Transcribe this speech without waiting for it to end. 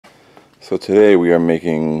So today we are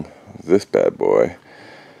making this bad boy.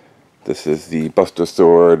 This is the Buster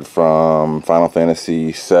Sword from Final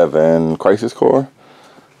Fantasy VII Crisis Core.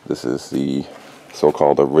 This is the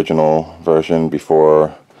so-called original version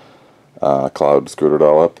before Cloud screwed it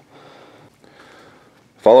all up.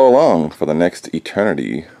 Follow along for the next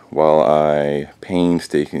eternity while I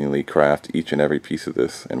painstakingly craft each and every piece of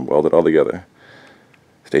this and weld it all together.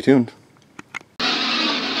 Stay tuned.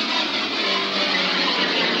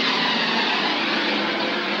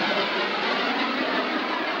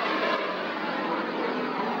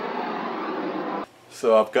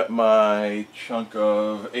 So I've got my chunk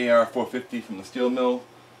of AR-450 from the steel mill.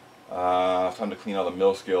 Time to clean all the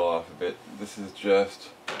mill scale off of it. This is just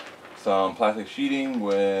some plastic sheeting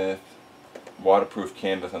with waterproof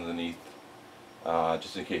canvas underneath,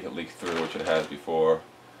 just in case it leaks through, which it has before.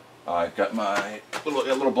 I've got my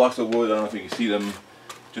little blocks of wood. I don't know if you can see them,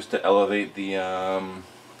 just to elevate the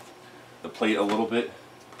plate a little bit,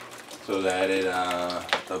 so that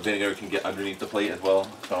the vinegar can get underneath the plate as well,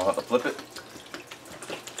 so I don't have to flip it.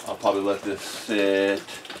 I'll probably let this sit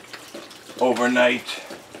overnight.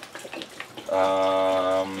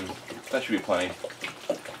 That should be plenty.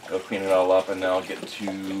 It'll clean it all up, and then I'll get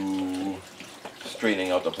to straightening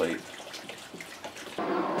out the plate.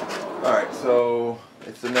 Alright, so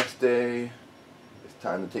it's the next day. It's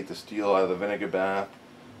time to take the steel out of the vinegar bath.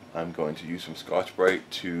 I'm going to use some Scotch-Brite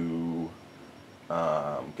to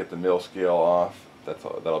get the mill scale off.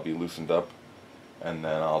 That'll be loosened up. And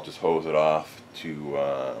then I'll just hose it off to,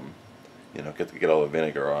 you know, get all the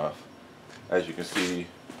vinegar off. As you can see,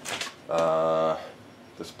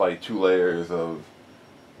 despite 2 layers of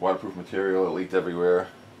waterproof material, it leaked everywhere.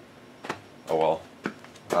 Oh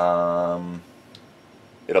well.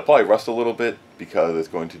 It'll probably rust a little bit because it's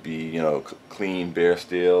going to be, you know, clean bare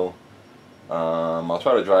steel. I'll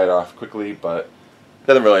try to dry it off quickly, but it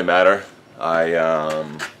doesn't really matter.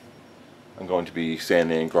 I'm going to be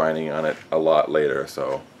sanding and grinding on it a lot later,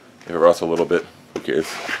 so if it rusts a little bit, who cares?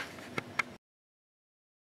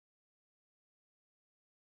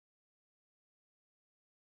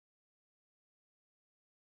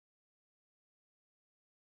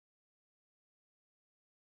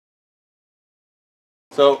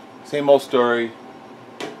 So, same old story.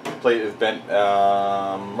 Plate is bent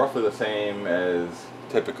roughly the same as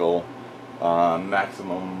typical.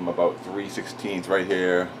 Maximum about 3/16 right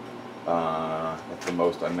here. That's the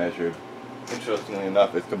most I measured. Interestingly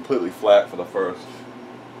enough, it's completely flat for the first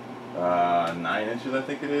 9 inches, I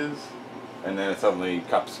think it is, and then it suddenly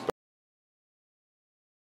cups.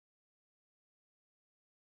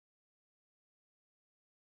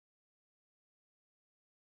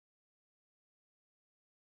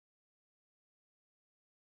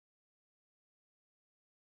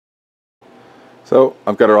 So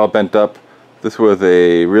I've got it all bent up. This was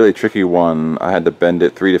a really tricky one. I had to bend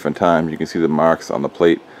it 3 different times. You can see the marks on the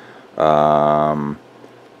plate.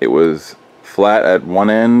 It was flat at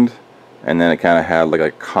one end, and then it kind of had like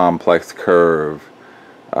a complex curve.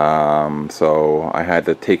 So I had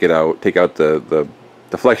to take out the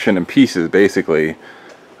deflection in pieces, basically.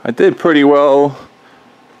 I did pretty well.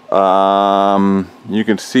 You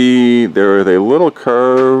can see there is a little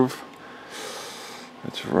curve.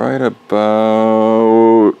 It's right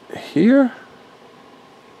about here.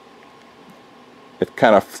 It's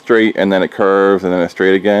kind of straight, and then it curves, and then it's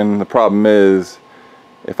straight again. The problem is,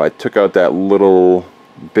 if I took out that little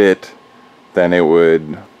bit, then it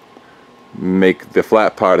would make the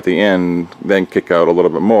flat part at the end then kick out a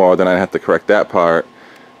little bit more. Then I'd have to correct that part,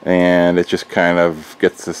 and it just kind of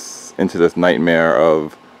gets this into this nightmare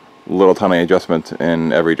of little tiny adjustments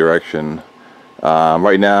in every direction.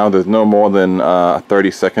 Right now, there's no more than a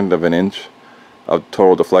 32nd of an inch of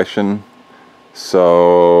total deflection.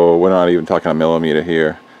 So we're not even talking a millimeter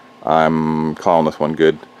here. I'm calling this one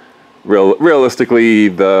good. Realistically,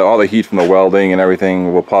 all the heat from the welding and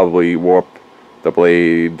everything will probably warp the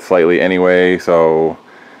blade slightly anyway, so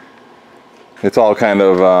it's all kind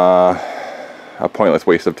of a pointless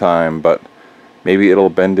waste of time, but maybe it'll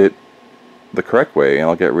bend it the correct way and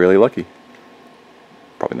I'll get really lucky.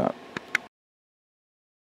 Probably not.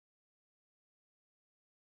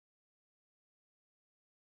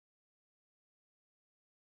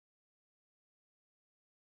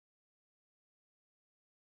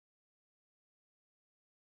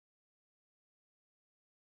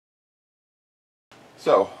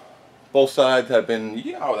 So, both sides have been,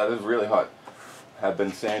 oh, that is really hot, have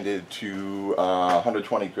been sanded to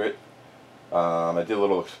 120 grit. I did a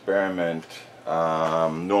little experiment.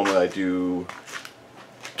 Normally I do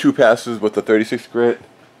 2 passes with the 36 grit,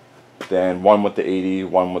 then 1 with the 80,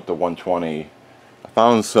 1 with the 120. I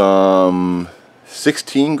found some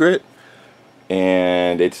 16 grit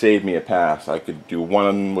and it saved me a pass. I could do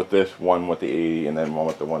one with this, one with the 80, and then one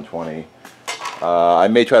with the 120. I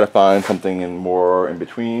may try to find something more in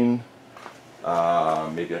between,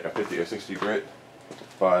 maybe like a 50 or 60 grit,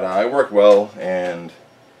 but it worked well, and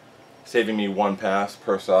saving me one pass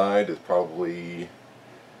per side is probably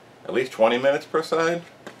at least 20 minutes per side,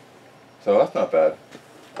 so that's not bad.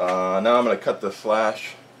 Now I'm going to cut the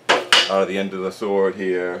slash out of the end of the sword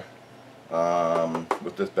here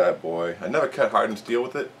with this bad boy. I never cut hardened steel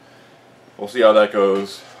with it. We'll see how that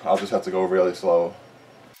goes. I'll just have to go really slow.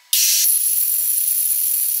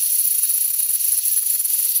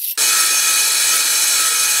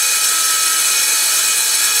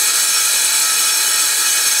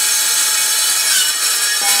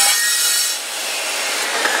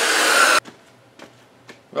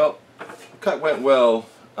 Well, cut went well.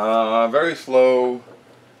 Very slow,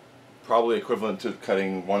 probably equivalent to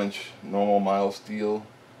cutting 1-inch normal mild steel.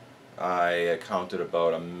 I counted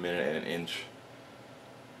about a minute and an inch,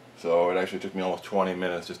 so it actually took me almost 20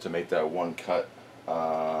 minutes just to make that one cut.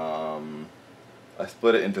 I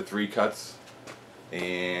split it into 3 cuts,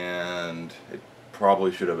 and it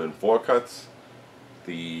probably should have been 4 cuts.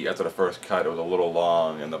 After the first cut, it was a little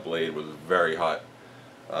long and the blade was very hot.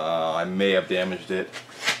 I may have damaged it.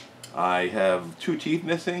 I have 2 teeth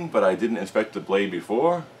missing, but I didn't inspect the blade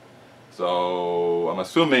before, so I'm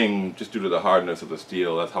assuming just due to the hardness of the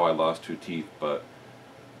steel, that's how I lost 2 teeth. But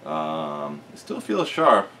it still feels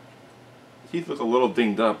sharp. The teeth look a little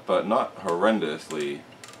dinged up, but not horrendously.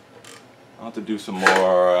 I'll have to do some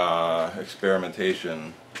more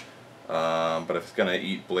experimentation, but if it's gonna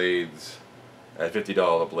eat blades at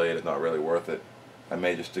 $50 a blade, it's not really worth it. I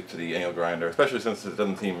may just stick to the angle grinder, especially since it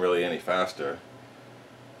doesn't seem really any faster.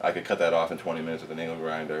 I could cut that off in 20 minutes with an angle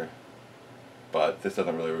grinder, but this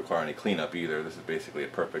doesn't really require any cleanup either. This is basically a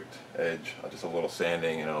perfect edge, just a little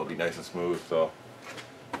sanding and it'll be nice and smooth. So,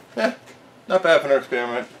 not bad for an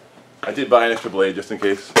experiment. I did buy an extra blade just in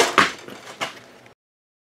case.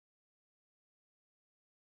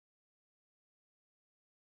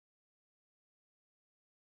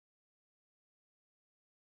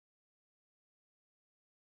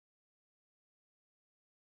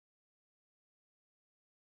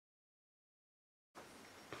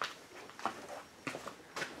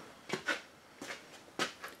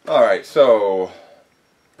 Alright, so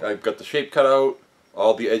I've got the shape cut out,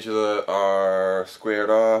 all the edges are squared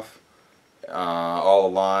off, all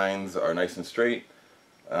the lines are nice and straight.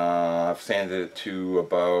 I've sanded it to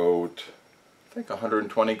about, I think,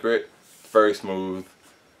 120 grit, very smooth.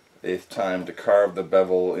 It's time to carve the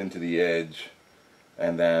bevel into the edge,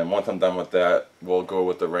 and then once I'm done with that, we'll go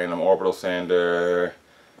with the random orbital sander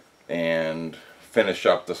and finish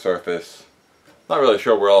up the surface. Not really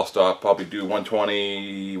sure where I'll stop. Probably do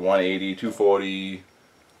 120, 180, 240,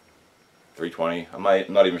 320.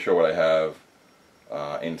 I'm not even sure what I have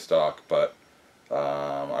in stock, but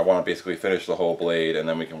I want to basically finish the whole blade and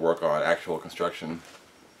then we can work on actual construction.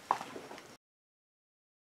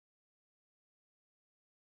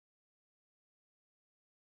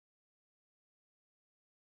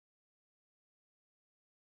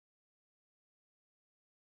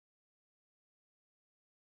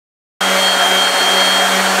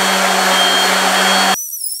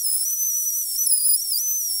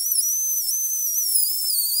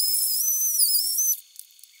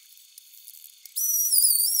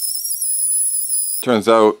 Turns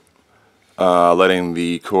out letting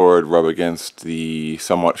the cord rub against the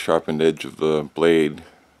somewhat sharpened edge of the blade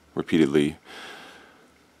repeatedly,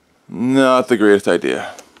 not the greatest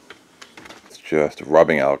idea. It's just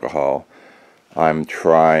rubbing alcohol. I'm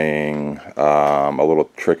trying a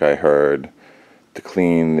little trick I heard to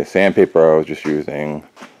clean the sandpaper I was just using.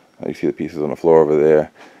 You see the pieces on the floor over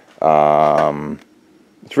there.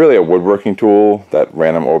 It's really a woodworking tool, that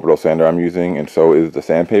random orbital sander I'm using, and so is the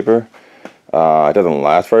sandpaper. It doesn't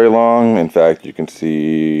last very long. In fact, you can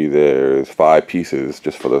see there's 5 pieces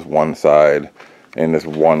just for this one side and this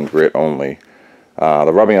one grit only.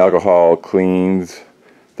 The rubbing alcohol cleans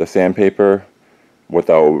the sandpaper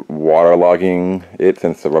without waterlogging it,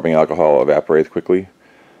 since the rubbing alcohol evaporates quickly.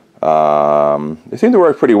 It seemed to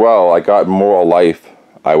work pretty well. I got more life,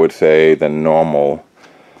 I would say, than normal.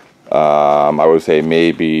 I would say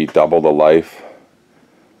maybe double the life.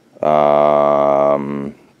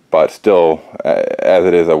 But still, as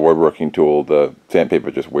it is a woodworking tool, the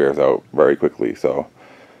sandpaper just wears out very quickly, so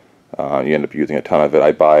you end up using a ton of it.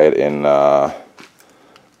 I buy it in,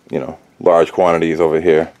 large quantities over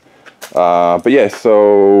here. But yeah,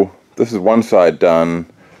 so this is one side done.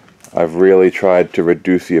 I've really tried to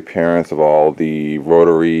reduce the appearance of all the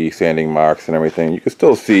rotary sanding marks and everything. You can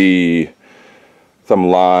still see some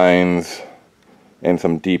lines and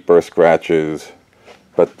some deeper scratches.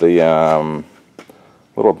 But the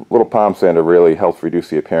little palm sander really helps reduce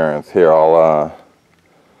the appearance. Here, I'll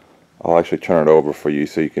actually turn it over for you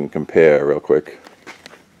so you can compare real quick.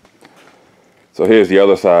 So here's the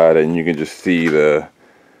other side, and you can just see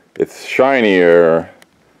it's shinier,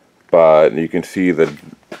 but you can see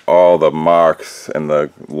all the marks and the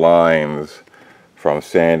lines from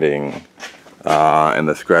sanding, and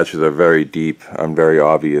the scratches are very deep and very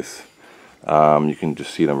obvious. You can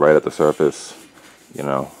just see them right at the surface, you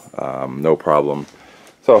know, no problem.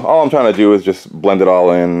 So all I'm trying to do is just blend it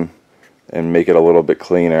all in and make it a little bit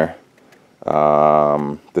cleaner.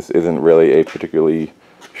 This isn't really a particularly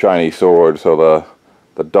shiny sword, so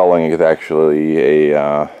the dulling is actually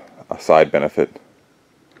a side benefit.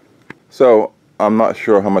 So I'm not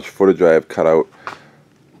sure how much footage I have cut out.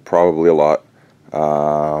 Probably a lot.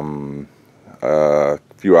 A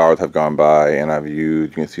few hours have gone by, and I've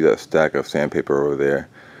used, you can see that stack of sandpaper over there,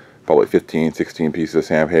 probably 15, 16 pieces of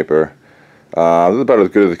sandpaper. This is about as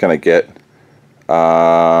good as it's gonna get.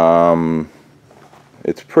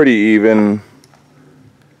 It's pretty even.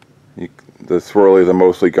 The swirlies are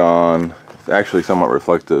mostly gone. It's actually somewhat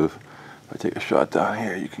reflective. If I take a shot down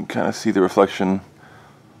here, you can kind of see the reflection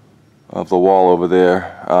of the wall over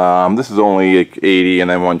there. This is only like 80 and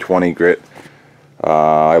then 120 grit.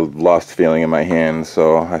 I lost feeling in my hands,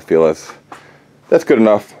 so I feel that's good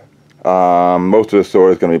enough. Most of the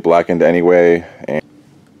sword is going to be blackened anyway.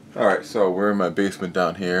 Alright, so we're in my basement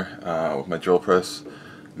down here with my drill press.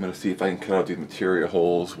 I'm going to see if I can cut out these material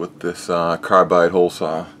holes with this carbide hole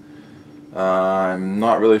saw. I'm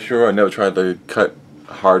not really sure. I never tried to cut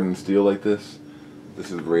hardened steel like this. This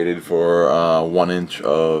is rated for 1 inch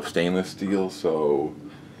of stainless steel, so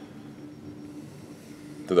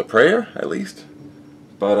there's a prayer at least.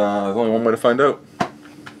 But there's only one way to find out.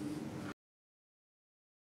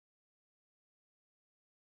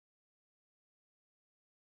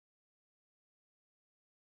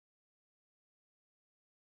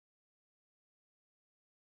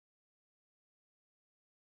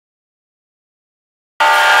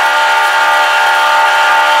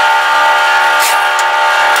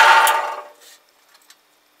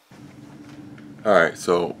 Alright,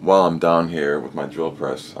 so while I'm down here with my drill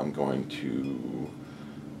press, I'm going to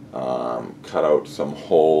cut out some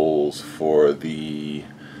holes for the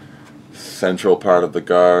central part of the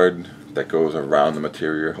guard that goes around the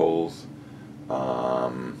material holes.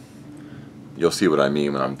 You'll see what I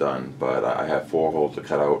mean when I'm done, but I have 4 holes to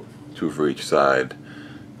cut out, 2 for each side,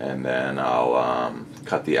 and then I'll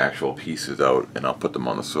cut the actual pieces out and I'll put them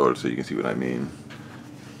on the sword so you can see what I mean.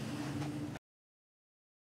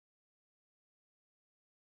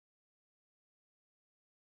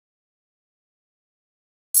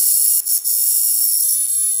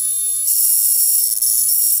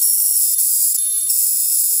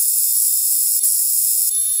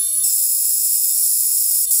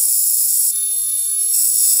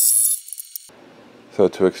 So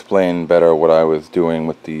to explain better what I was doing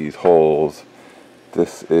with these holes,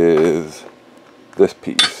 this is this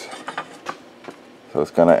piece. So it's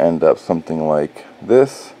going to end up something like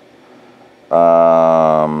this.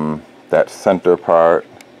 That center part,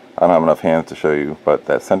 I don't have enough hands to show you, but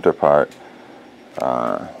that center part,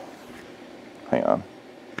 hang on.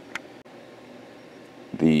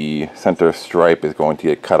 The center stripe is going to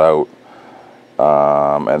get cut out.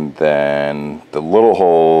 And then the little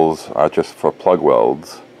holes are just for plug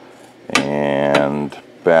welds. And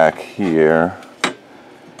back here,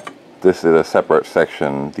 this is a separate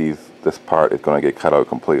section. This part is going to get cut out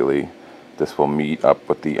completely. This will meet up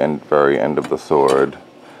with the very end of the sword,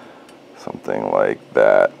 something like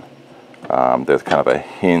that. There's kind of a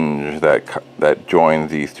hinge that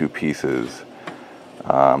joins these 2 pieces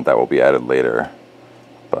that will be added later.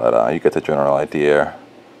 But you get the general idea.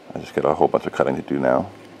 I just got a whole bunch of cutting to do now.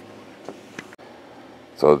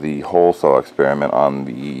 So the hole saw experiment on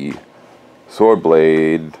the sword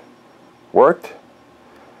blade worked,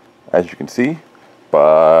 as you can see,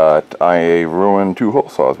 but I ruined 2 hole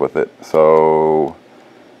saws with it. So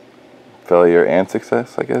failure and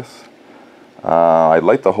success, I guess. I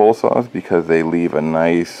like the hole saws because they leave a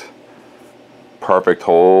nice, perfect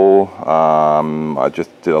hole. I just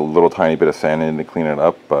did a little tiny bit of sanding to clean it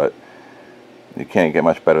up, but you can't get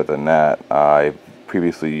much better than that. I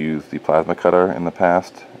previously used the plasma cutter in the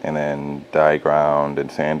past and then die ground and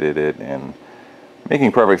sanded it, and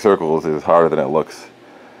making perfect circles is harder than it looks.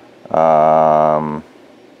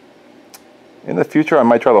 In the future I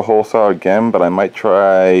might try the hole saw again, but I might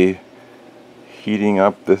try heating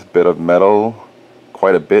up this bit of metal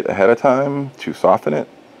quite a bit ahead of time to soften it,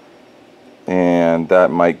 and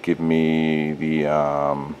that might give me the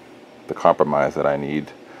the compromise that I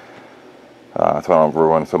need, so I don't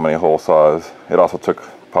ruin so many hole saws. It also took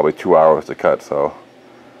probably 2 hours to cut, so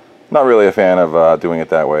not really a fan of doing it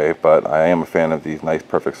that way, but I am a fan of these nice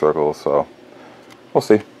perfect circles, so we'll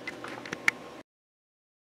see.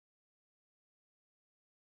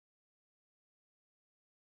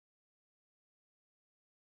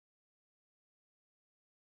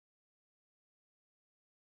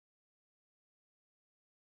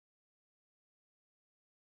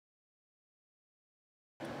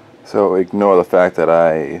 So ignore the fact that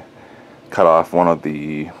I cut off one of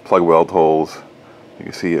the plug weld holes. You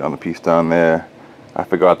can see it on the piece down there. I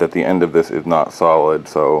forgot that the end of this is not solid,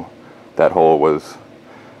 so that hole was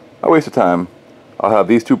a waste of time. I'll have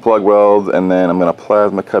these 2 plug welds, and then I'm going to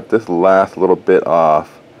plasma cut this last little bit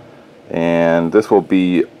off, and this will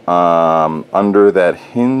be under that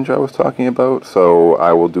hinge I was talking about, so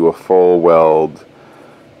I will do a full weld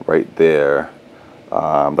right there.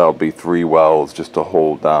 That'll be 3 welds just to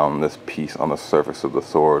hold down this piece on the surface of the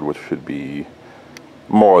sword, which should be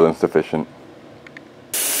more than sufficient.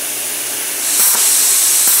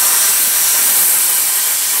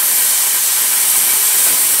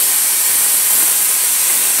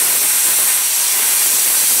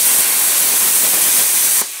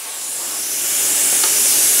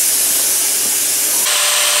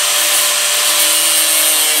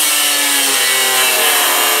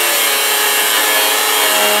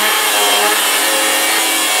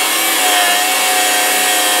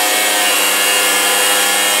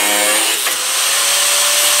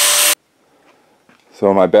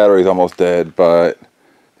 So my battery's almost dead, but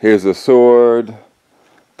here's the sword.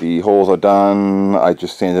 The holes are done. I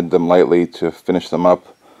just sanded them lightly to finish them up.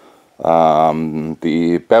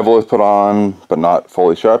 The bevel is put on, but not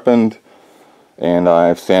fully sharpened. And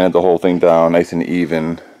I've sanded the whole thing down nice and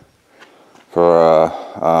even for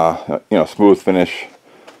a smooth finish,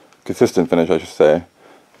 consistent finish I should say.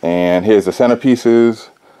 And here's the centerpieces.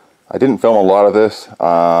 I didn't film a lot of this.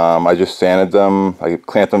 I just sanded them. I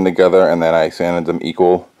clamped them together, and then I sanded them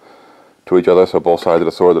equal to each other, so both sides of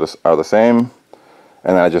the sword are the same.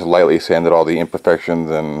 And then I just lightly sanded all the imperfections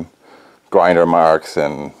and grinder marks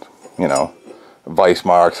and, you know, vice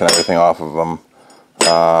marks and everything off of them.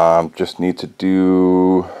 Just need to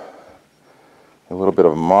do a little bit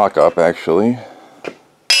of a mock-up, actually.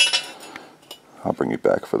 I'll bring you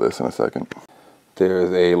back for this in a second.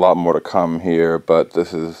 There's a lot more to come here, but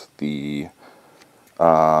this is the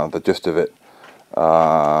gist of it.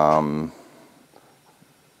 There'll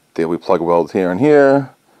be plug welds here and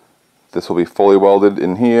here. This will be fully welded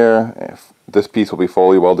in here. This piece will be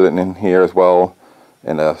fully welded in here as well,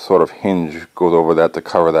 and a sort of hinge goes over that to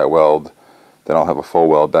cover that weld. Then I'll have a full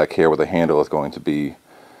weld back here where the handle is going to be.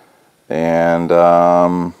 And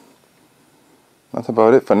that's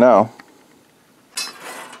about it for now.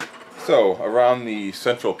 So around the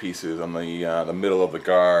central pieces on the middle of the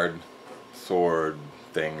guard sword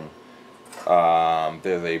thing,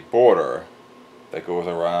 there's a border that goes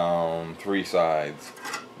around 3 sides.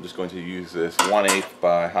 I'm just going to use this 1/8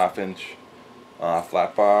 by 1/2 inch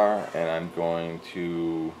flat bar, and I'm going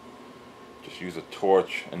to just use a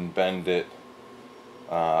torch and bend it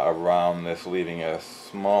around this, leaving a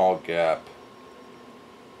small gap,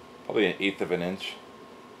 probably 1/8 of an inch.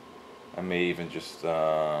 I may even just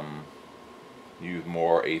use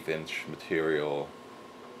more 1/8 inch material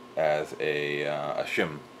as a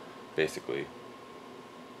shim, basically.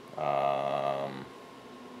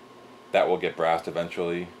 That will get brassed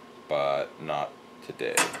eventually, but not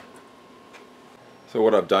today. So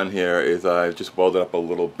what I've done here is I've just welded up a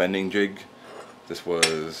little bending jig. This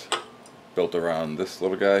was built around this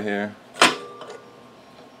little guy here.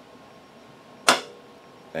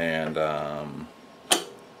 And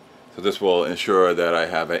so this will ensure that I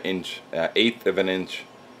have an 1/8 of an inch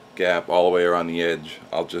gap all the way around the edge.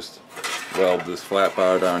 I'll just weld this flat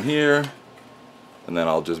bar down here, and then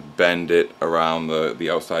I'll just bend it around the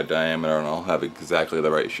outside diameter, and I'll have exactly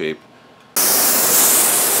the right shape.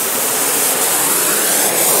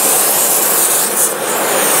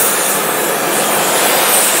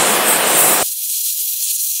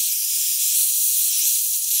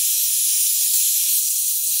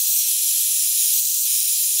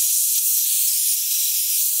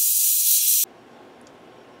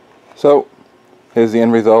 So here's the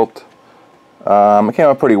end result. It came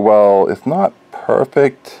out pretty well. It's not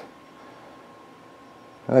perfect.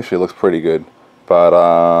 It actually looks pretty good. But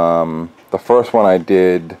the first one I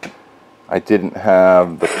didn't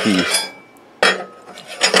have the piece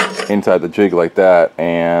inside the jig like that.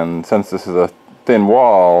 And since this is a thin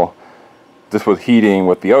wall, this was heating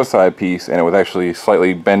with the outside piece, and it was actually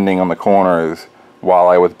slightly bending on the corners while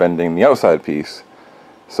I was bending the outside piece.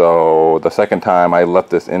 So the second time I left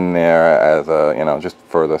this in there as a, you know, just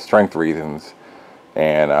for the strength reasons,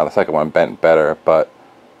 and the second one bent better. But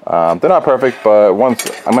they're not perfect, but once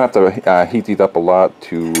I'm gonna have to heat these up a lot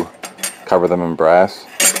to cover them in brass,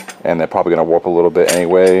 and they're probably gonna warp a little bit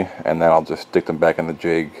anyway, and then I'll just stick them back in the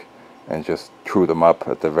jig and just true them up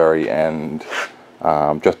at the very end,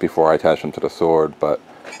 just before I attach them to the sword. But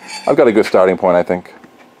I've got a good starting point, I think.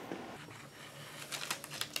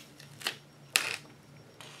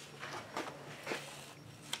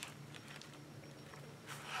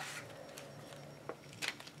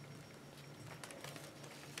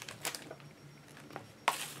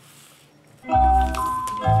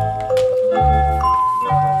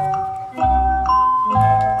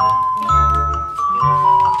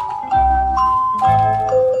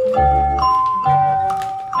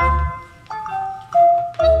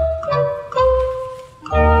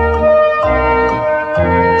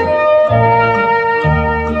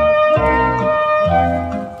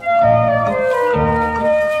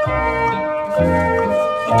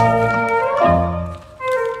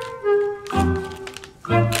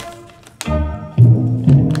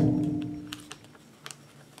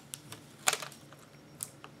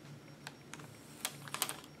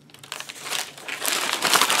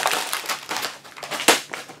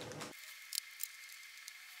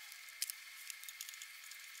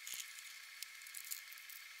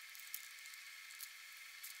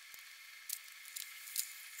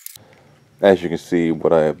 As you can see,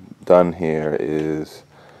 what I've done here is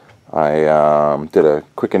I did a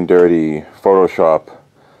quick and dirty Photoshop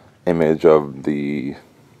image of the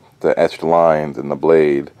etched lines in the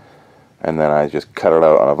blade, and then I just cut it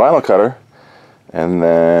out on a vinyl cutter, and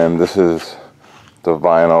then this is the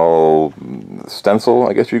vinyl stencil,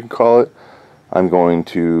 I guess you can call it. I'm going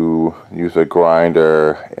to use a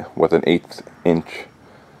grinder with an 1/8 inch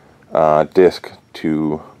disc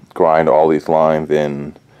to grind all these lines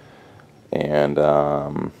in. And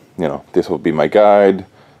you know, this will be my guide,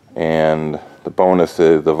 and the bonus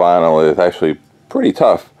is the vinyl is actually pretty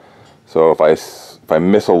tough, so if I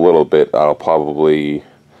miss a little bit, I'll probably,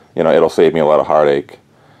 you know, it'll save me a lot of heartache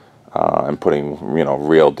and putting, you know,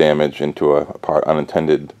 real damage into a part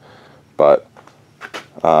unintended. But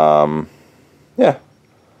yeah,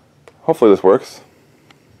 hopefully this works.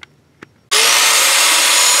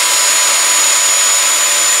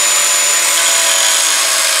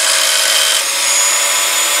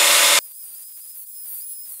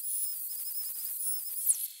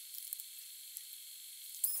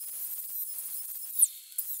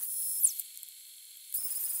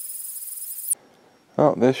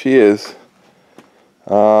 Oh, there she is.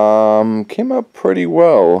 Came out pretty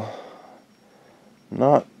well.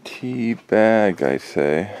 Not too bad, I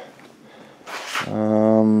say.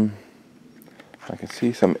 I can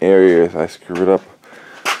see some areas I screwed up.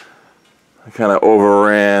 I kind of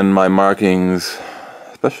overran my markings,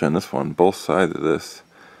 especially on this one, both sides of this.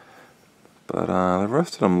 But the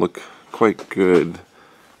rest of them look quite good.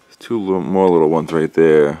 There's two more little ones right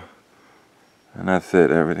there. And that's it.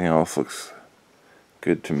 Everything else looks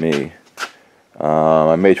good to me.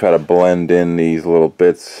 I may try to blend in these little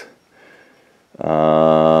bits.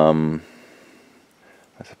 I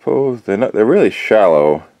suppose they're really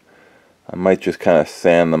shallow. I might just kind of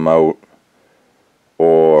sand them out,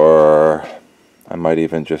 or I might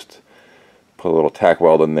even just put a little tack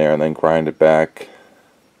weld in there and then grind it back.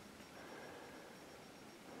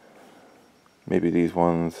 Maybe these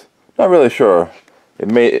ones, not really sure.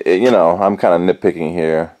 You know, I'm kind of nitpicking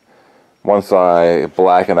here. Once I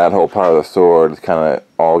blacken that whole part of the sword, it's kind of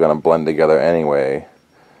all going to blend together anyway.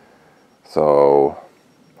 So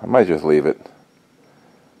I might just leave it.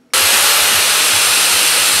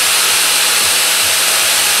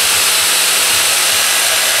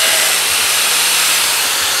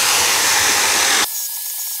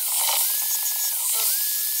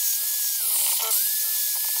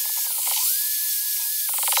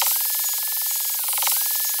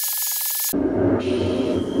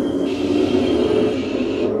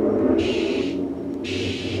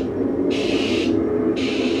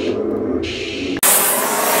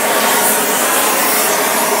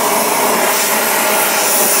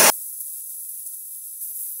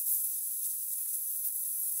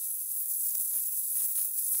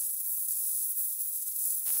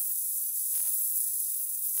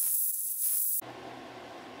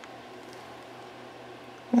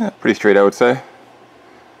 Yeah, pretty straight, I would say. A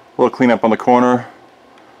little cleanup on the corner,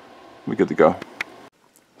 we're good to go.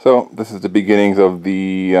 So this is the beginnings of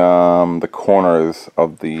the corners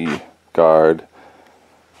of the guard.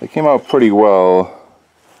 They came out pretty well,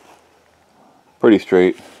 pretty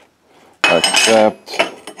straight, except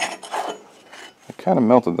I kind of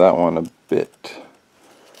melted that one a bit.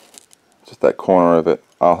 Just that corner of it.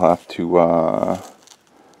 I'll have to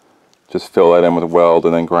just fill that in with a weld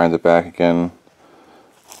and then grind it back again.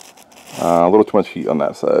 A little too much heat on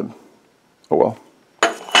that side. Oh well.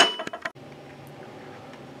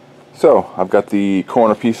 So I've got the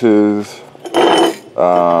corner pieces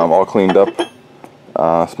all cleaned up,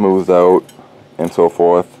 smoothed out, and so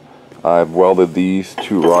forth. I've welded these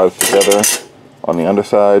two rods together on the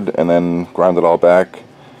underside and then ground it all back.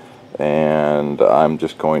 And I'm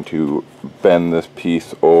just going to bend this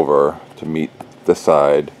piece over to meet the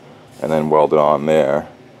side and then weld it on there.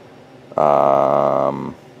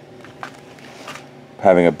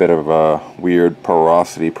 Having a bit of a weird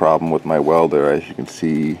porosity problem with my welder, as you can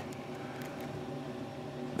see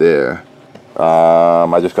there.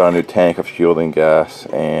 I just got a new tank of shielding gas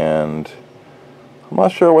and I'm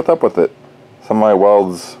not sure what's up with it. Some of my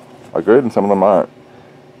welds are good and some of them aren't.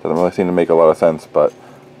 Doesn't really seem to make a lot of sense, but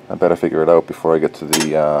I better figure it out before I get to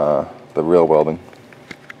the real welding.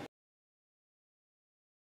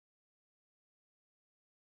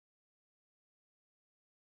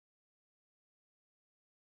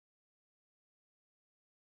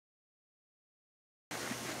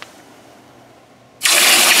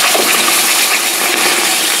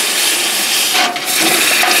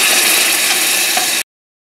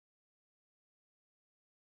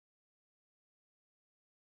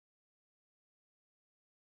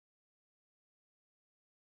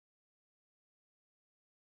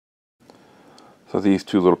 So these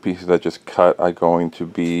two little pieces I just cut are going to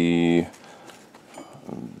be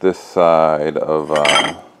this side of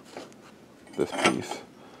this piece.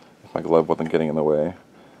 If my glove wasn't getting in the way.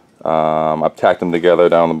 I've tacked them together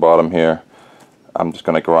down the bottom here. I'm just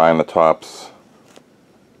going to grind the tops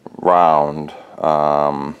round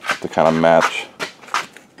to kind of match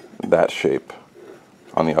that shape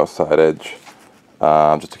on the outside edge,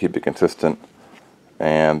 just to keep it consistent.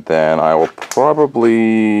 And then I will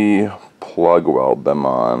probably plug weld them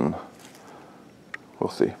on. We'll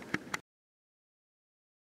see.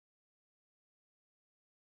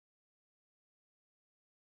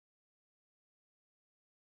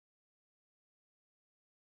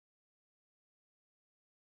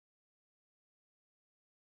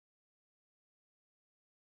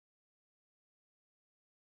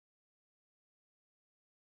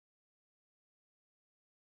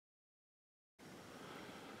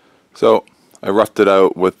 So I roughed it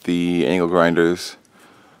out with the angle grinders.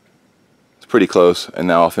 It's pretty close, and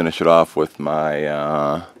now I'll finish it off with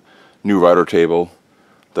my new router table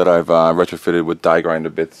that I've retrofitted with die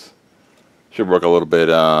grinder bits. Should work a little bit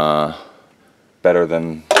better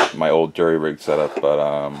than my old jury rig setup,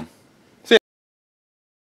 but see.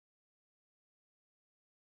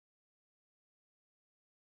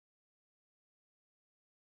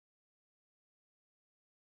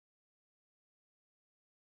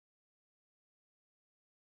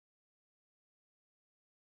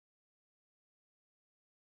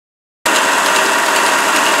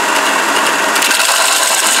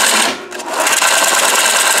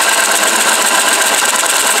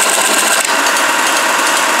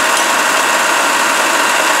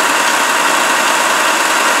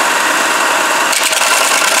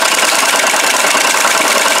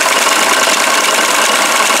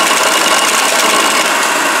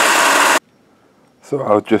 So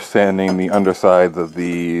I was just sanding the undersides of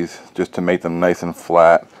these just to make them nice and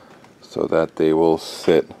flat so that they will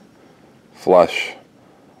sit flush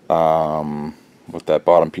with that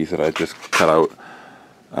bottom piece that I just cut out.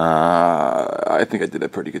 I think I did a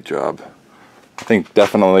pretty good job. I think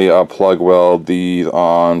definitely I'll plug weld these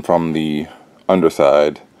on from the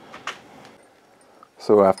underside.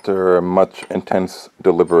 So after much intense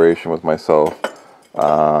deliberation with myself,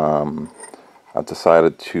 I've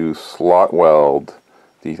decided to slot weld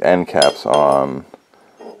these end caps on.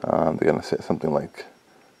 They're going to sit something like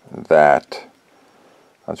that.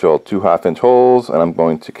 I'll drill 2 1/2-inch holes and I'm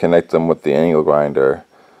going to connect them with the angle grinder,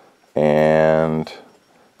 and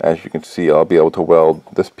as you can see I'll be able to weld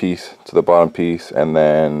this piece to the bottom piece, and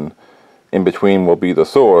then in between will be the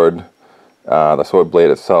sword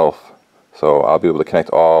blade itself. So I'll be able to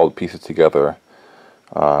connect all the pieces together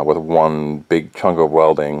with one big chunk of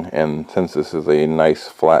welding, and since this is a nice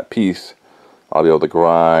flat piece, I'll be able to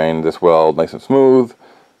grind this weld nice and smooth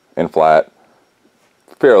and flat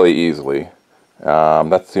fairly easily.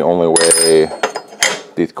 That's the only way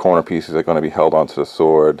these corner pieces are going to be held onto the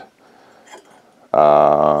sword.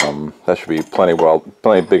 That should be plenty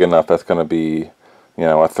big enough. That's going to be, you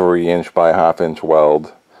know, a 3-inch by 1/2-inch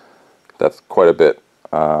weld. That's quite a bit.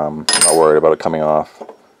 I'm not worried about it coming off.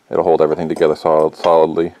 It'll hold everything together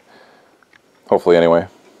solidly. Hopefully, anyway.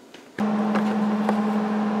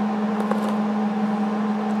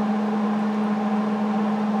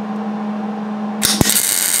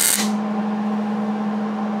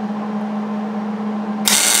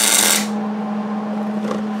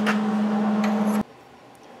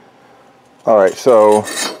 Alright, so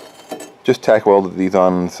just tack welded these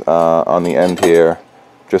on the end here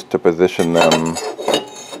just to position them.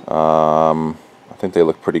 I think they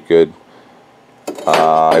look pretty good.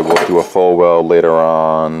 I will do a full weld later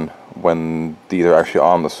on when these are actually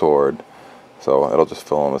on the sword, so it'll just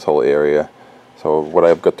fill in this whole area. So what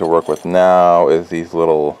I've got to work with now is these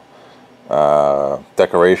little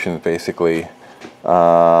decorations, basically.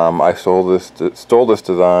 I stole this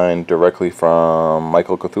design directly from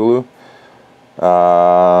Michael Cthulhu.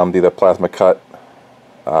 These are plasma cut.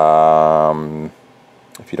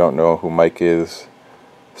 If you don't know who Mike is,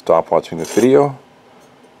 stop watching this video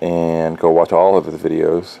and go watch all of his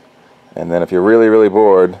videos. And then if you're really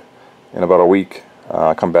bored, in about a week,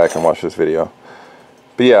 come back and watch this video.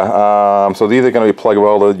 But yeah, so these are going to be plug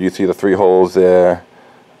welded. You see the 3 holes there.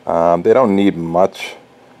 They don't need much.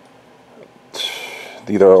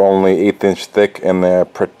 These are only 1/8 inch thick, and they're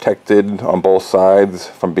protected on both sides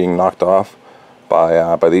from being knocked off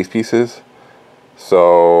by these pieces.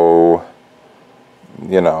 So,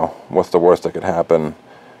 you know, what's the worst that could happen?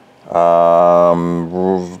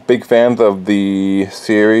 Big fans of the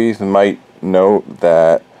series might note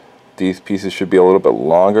that these pieces should be a little bit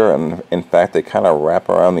longer, and in fact they kind of wrap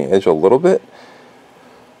around the edge a little bit.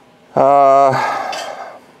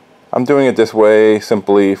 I'm doing it this way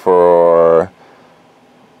simply for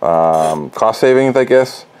cost savings, I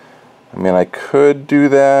guess. I mean, I could do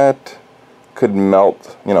that, could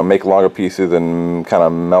melt, you know, make longer pieces and kind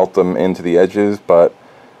of melt them into the edges, but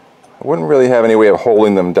I wouldn't really have any way of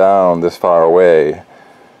holding them down this far away.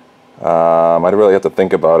 I'd really have to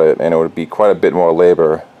think about it, and it would be quite a bit more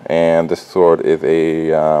labor. And this sword is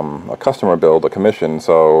a customer build, a commission,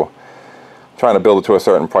 so I'm trying to build it to a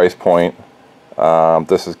certain price point.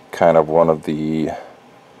 This is kind of one of the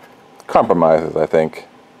compromises, I think.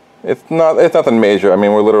 It's nothing major. I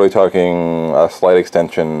mean, we're literally talking a slight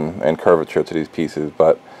extension and curvature to these pieces,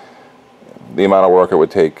 but the amount of work it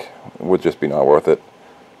would take would just be not worth it.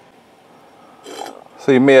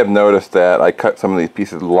 So you may have noticed that I cut some of these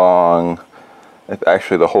pieces long.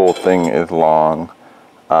 Actually, the whole thing is long,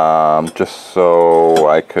 just so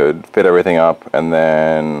I could fit everything up and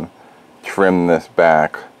then trim this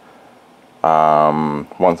back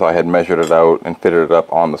once I had measured it out and fitted it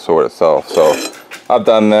up on the sword itself. So I've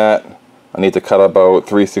done that. I need to cut about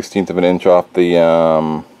 3/16 of an inch off the,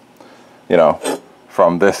 you know,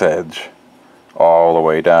 from this edge all the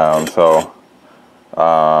way down. So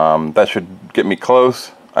that should get me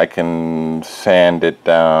close. I can sand it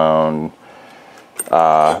down,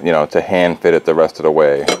 you know, to hand fit it the rest of the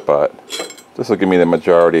way. But this will give me the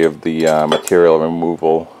majority of the material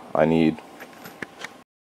removal I need.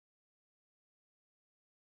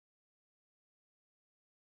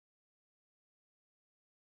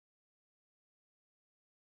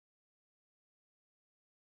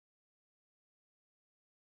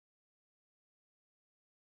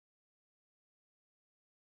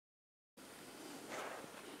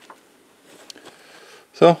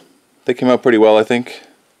 So they came out pretty well, I think.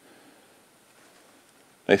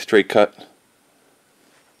 Nice straight cut.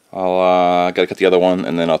 I'll gotta cut the other one,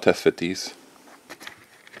 and then I'll test fit these.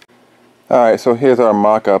 Alright, so here's our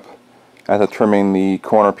mock-up after trimming the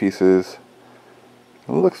corner pieces.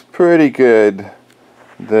 It looks pretty good.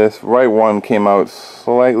 This right one came out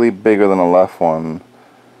slightly bigger than the left one.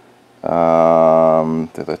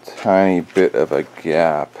 There's a tiny bit of a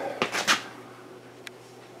gap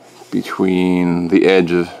between the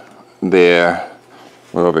edges there.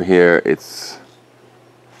 Or over here, it's,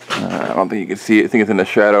 I don't think you can see it. I think it's in the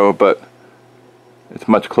shadow, but it's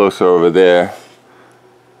much closer over there.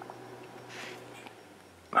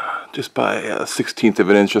 Just by a 1/16 of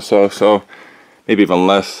an inch or so, so maybe even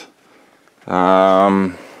less.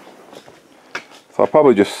 So I'll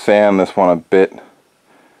probably just sand this one a bit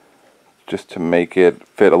just to make it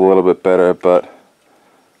fit a little bit better, but it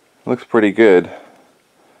looks pretty good.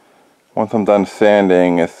 Once I'm done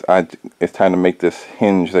sanding, it's time to make this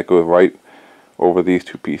hinge that goes right over these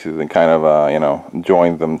two pieces and kind of, you know,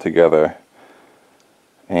 join them together.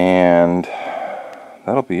 And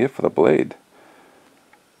that'll be it for the blade.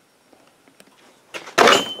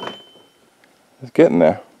 It's getting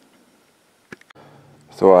there.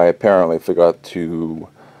 So I apparently forgot to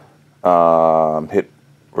hit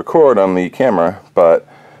record on the camera, but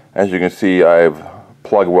as you can see, I've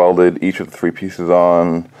plug welded each of the 3 pieces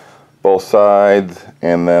on both sides,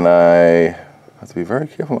 and then I have to be very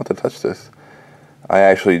careful not to touch this. I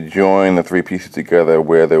actually joined the 3 pieces together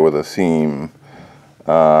where there was a seam,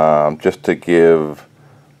 just to give,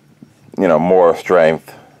 you know, more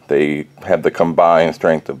strength. They have the combined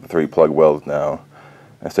strength of the 3 plug welds now,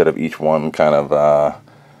 instead of each one kind of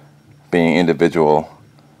being individual.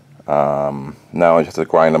 Now I just have to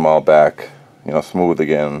grind them all back, you know, smooth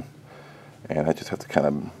again. And I just have to kind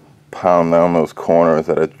of pound down those corners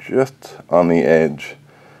that are just on the edge.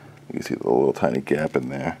 You can see the little tiny gap in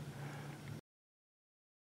there.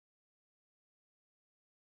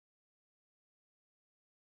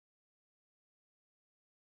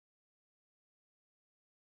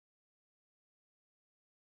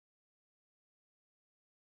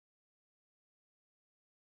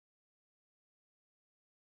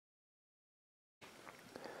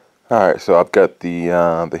 Alright, so I've got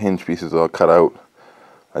the hinge pieces all cut out.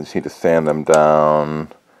 I just need to sand them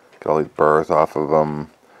down, get all these burrs off of them.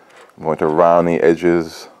 I'm going to round the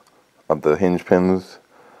edges of the hinge pins,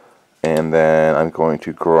 and then I'm going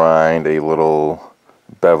to grind a little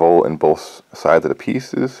bevel in both sides of the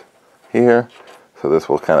pieces here. So this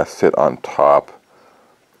will kind of sit on top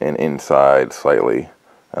and inside slightly,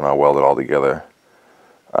 and I'll weld it all together.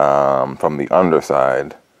 From the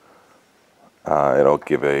underside, it'll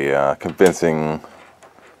give a convincing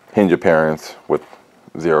hinge appearance with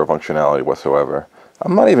zero functionality whatsoever.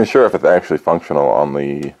 I'm not even sure if it's actually functional on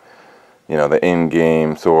the, you know, the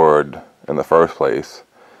in-game sword in the first place.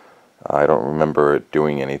 I don't remember it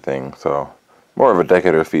doing anything, so more of a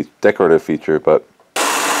decorative feature, but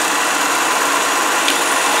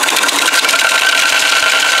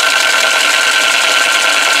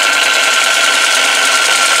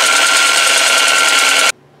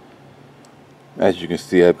as you can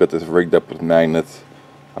see, I've got this rigged up with magnets.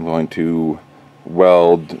 I'm going to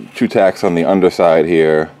weld 2 tacks on the underside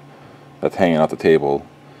here that's hanging off the table,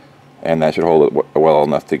 and that should hold it well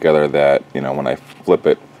enough together that, you know, when I flip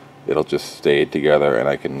it, it'll just stay together and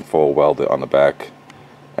I can full weld it on the back,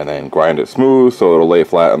 and then grind it smooth so it'll lay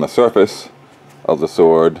flat on the surface of the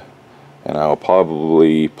sword, and I'll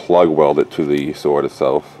probably plug weld it to the sword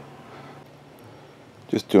itself.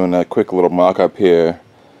 Just doing a quick little mock-up here.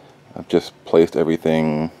 I've just placed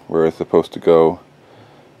everything where it's supposed to go,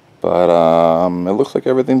 but it looks like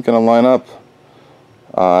everything's gonna line up.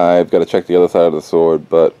 I've got to check the other side of the sword,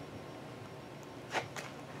 but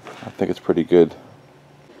I think it's pretty good.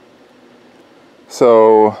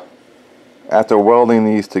 So after welding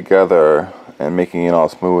these together and making it all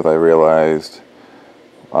smooth, I realized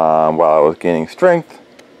while I was gaining strength,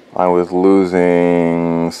 I was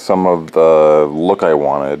losing some of the look I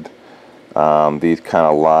wanted. These kind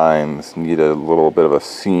of lines need a little bit of a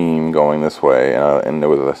seam going this way, and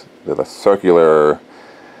there's a circular,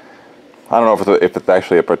 I don't know if it's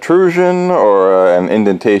actually a protrusion or an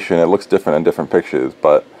indentation. It looks different in different pictures,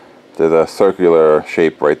 but there's a circular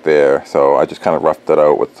shape right there, so I just kind of roughed it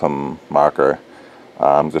out with some marker.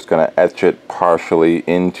 I'm just going to etch it partially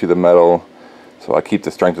into the metal, so I keep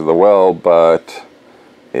the strength of the weld, but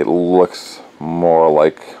it looks more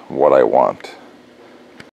like what I want.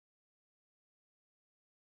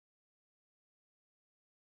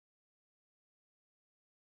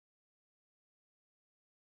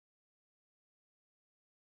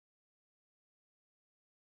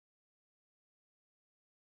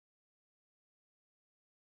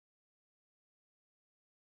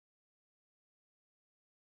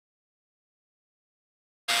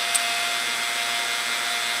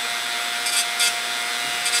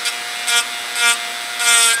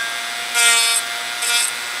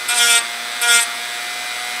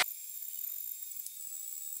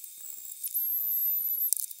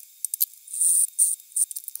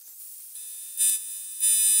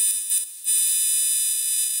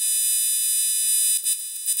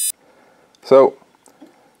 So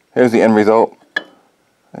here's the end result.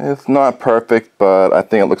 It's not perfect, but I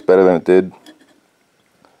think it looks better than it did.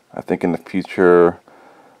 I think in the future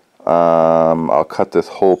I'll cut this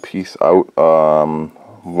whole piece out,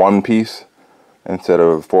 one piece instead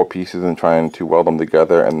of 4 pieces, and trying to weld them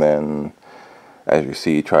together, and then, as you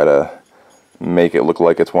see, try to make it look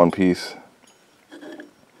like it's one piece.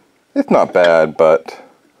 It's not bad, but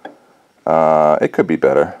it could be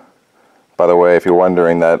better. By the way, if you're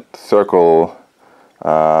wondering, that circle,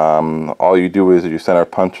 all you do is you center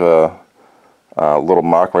punch a little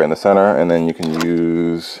mark right in the center, and then you can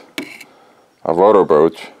use a rotor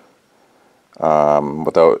broach.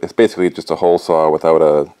 It's basically just a hole saw without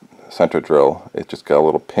a center drill. It just got a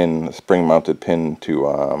little pin, a spring-mounted pin to,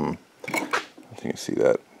 I think you can see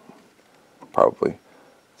that, probably.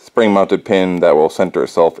 Spring-mounted pin that will center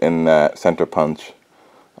itself in that center punch,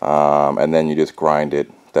 and then you just grind it,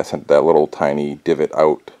 that little tiny divot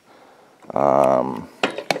out,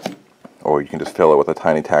 or you can just fill it with a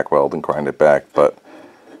tiny tack weld and grind it back. But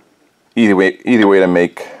either way to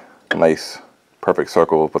make nice, perfect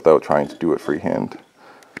circles without trying to do it freehand.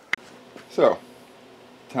 So,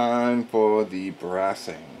 time for the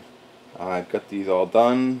brassing. I've got these all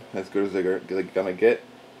done, as good as they're gonna get.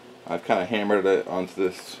 I've kind of hammered it onto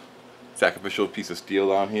this sacrificial piece of steel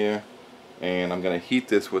down here, and I'm gonna heat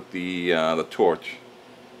this with the torch.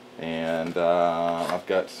 And I've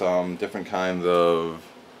got some different kinds of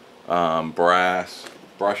brass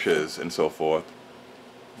brushes and so forth,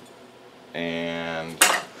 and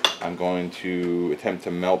I'm going to attempt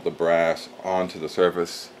to melt the brass onto the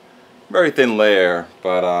surface. Very thin layer,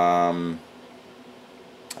 but I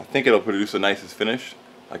think it'll produce the nicest finish.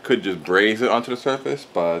 I could just braze it onto the surface,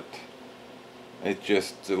 but it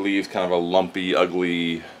leaves kind of a lumpy,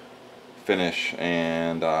 ugly finish,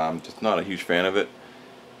 and I'm just not a huge fan of it.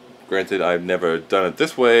 Granted, I've never done it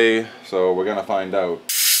this way, so we're gonna find out.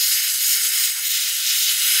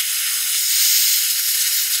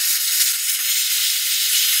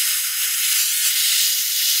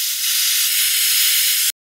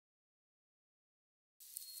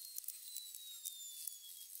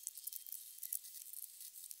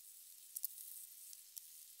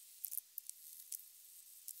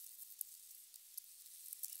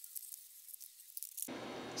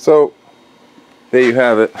 So, there you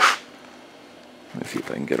have it. Let me see if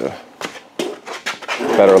I can get a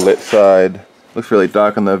better lit side. Looks really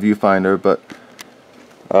dark on the viewfinder, but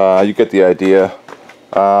you get the idea.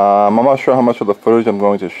 I'm not sure how much of the footage I'm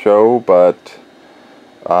going to show, but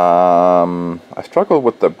I struggled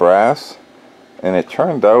with the brass, and it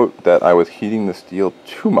turned out that I was heating the steel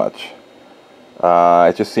too much.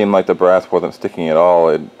 It just seemed like the brass wasn't sticking at all.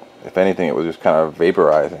 If anything, it was just kind of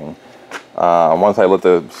vaporizing. Once I let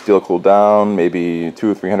the steel cool down, maybe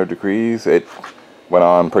 200 or 300 degrees, it went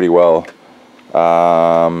on pretty well.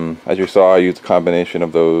 As you saw, I used a combination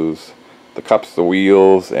of the cups, the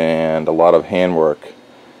wheels, and a lot of handwork.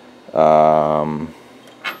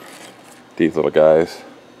 These little guys.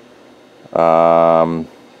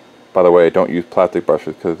 By the way, don't use plastic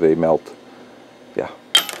brushes because they melt. Yeah.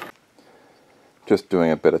 Just doing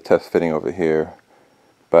a bit of test fitting over here.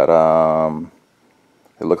 But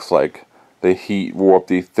it looks like the heat warped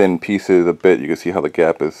these thin pieces a bit. You can see how the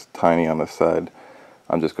gap is tiny on this side.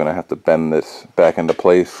 I'm just going to have to bend this back into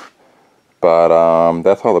place. But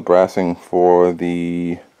that's all the brassing for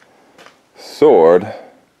the sword.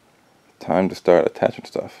 Time to start attaching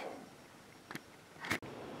stuff.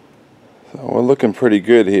 So we're looking pretty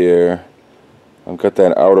good here. I've got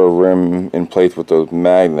that outer rim in place with those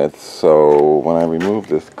magnets, so when I remove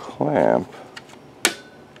this clamp,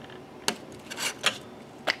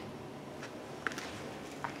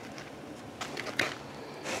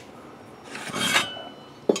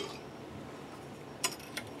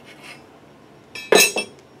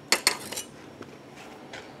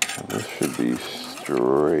 this should be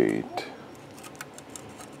straight.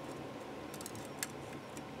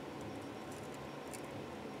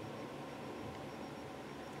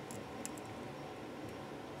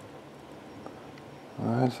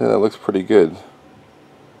 I'd say that looks pretty good. I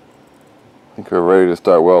think we're ready to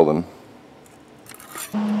start welding.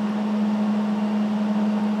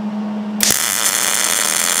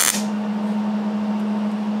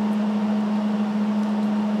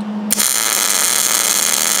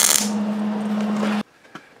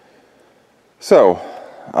 So,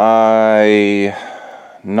 I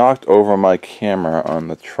knocked over my camera on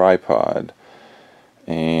the tripod,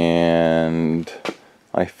 and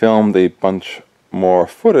I filmed a bunch more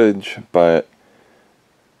footage, but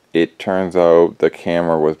it turns out the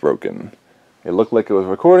camera was broken. It looked like it was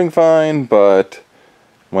recording fine, but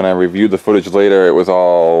when I reviewed the footage later, it was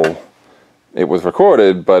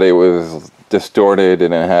recorded, but it was distorted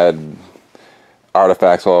and it had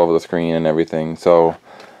artifacts all over the screen and everything. So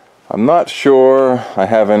I'm not sure. I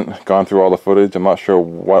haven't gone through all the footage. I'm not sure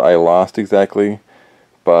what I lost exactly,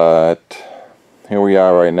 but here we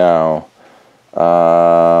are right now.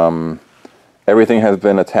 Everything has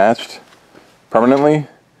been attached permanently.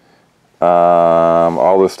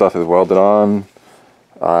 All this stuff is welded on.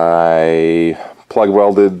 I plug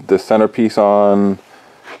welded this centerpiece on,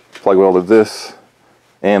 plug welded this,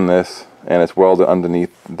 and it's welded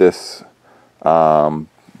underneath this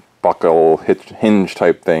buckle hinge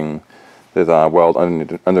type thing. There's a weld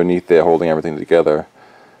underneath there holding everything together.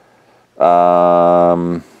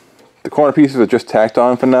 The corner pieces are just tacked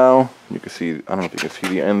on for now. You can see, I don't know if you can see,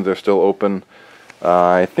 the ends are still open.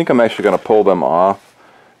 I think I'm actually going to pull them off,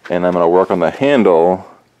 and I'm going to work on the handle.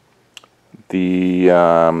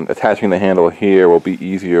 Attaching the handle here will be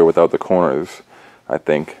easier without the corners, I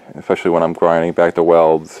think. Especially when I'm grinding back the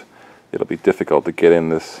welds, it'll be difficult to get in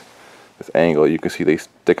this angle. You can see they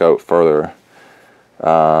stick out further.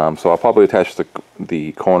 So I'll probably attach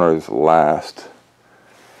the corners last.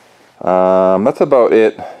 That's about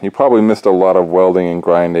it. You probably missed a lot of welding and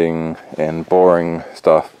grinding and boring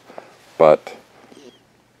stuff, but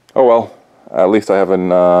oh well. At least I have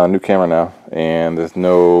a new camera now, and there's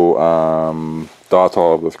no dots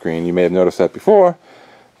all over the screen. You may have noticed that before.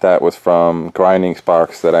 That was from grinding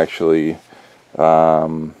sparks that actually,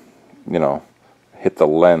 you know, hit the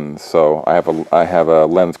lens. So I have a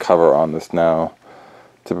lens cover on this now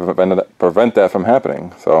to prevent that from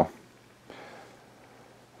happening. So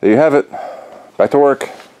there you have it. Back to work.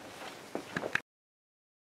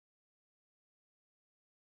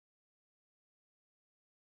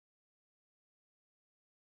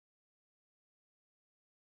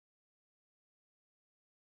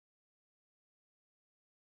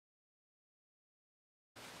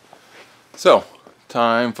 So,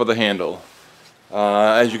 time for the handle.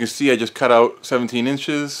 As you can see, I just cut out 17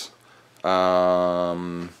 inches.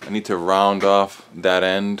 I need to round off that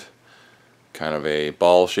end, kind of a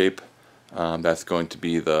ball shape. That's going to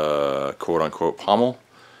be the quote-unquote pommel.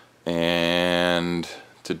 And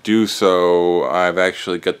to do so, I've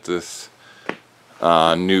actually got this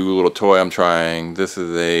new little toy I'm trying. This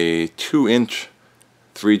is a 2-inch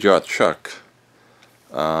 3-jaw chuck.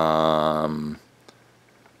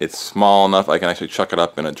 It's small enough I can actually chuck it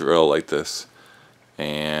up in a drill like this,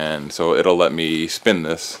 and so it'll let me spin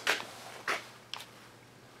this.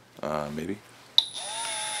 Maybe.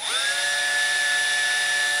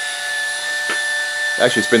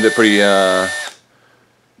 Actually, spinned it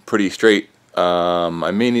pretty straight. I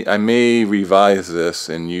may revise this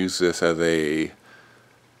and use this as a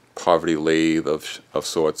poverty lathe of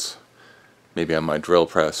sorts, maybe on my drill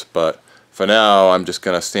press. But for now, I'm just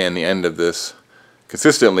gonna stand the end of this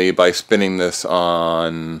consistently by spinning this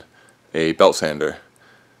on a belt sander,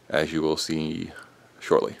 as you will see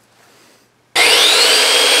shortly.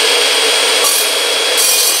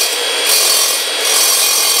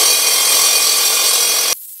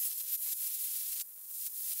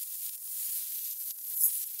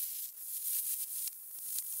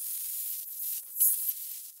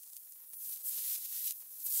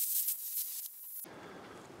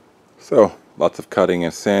 So, lots of cutting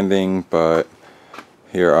and sanding, but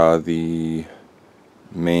here are the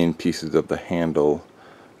main pieces of the handle.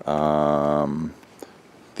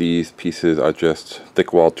 These pieces are just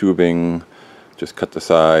thick wall tubing, just cut to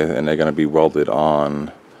size, and they're going to be welded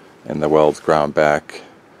on, and the welds ground back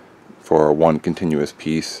for one continuous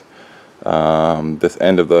piece. This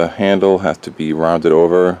end of the handle has to be rounded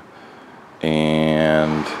over,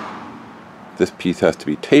 and this piece has to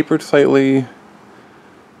be tapered slightly.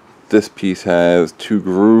 This piece has 2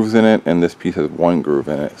 grooves in it, and this piece has 1 groove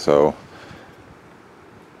in it. So,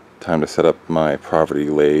 time to set up my poverty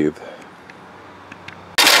lathe.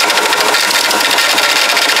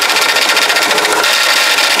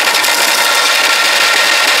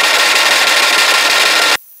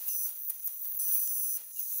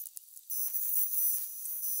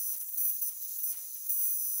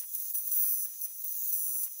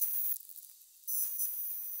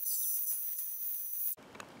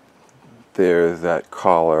 There's that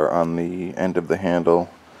collar on the end of the handle.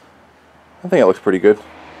 I think it looks pretty good.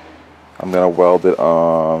 I'm going to weld it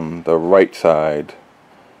on the right side.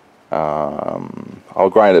 I'll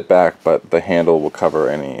grind it back, but the handle will cover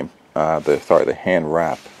any, the hand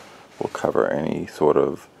wrap will cover any sort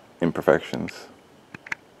of imperfections.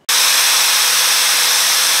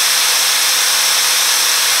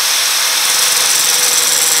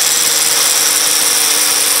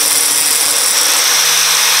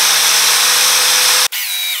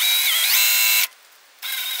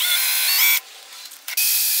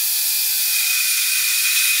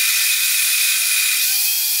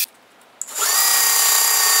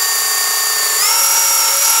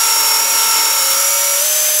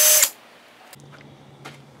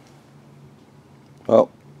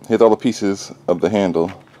 Well, here's all the pieces of the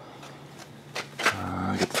handle.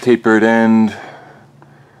 I got the tapered end.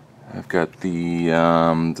 I've got the,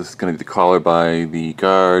 this is going to be the collar by the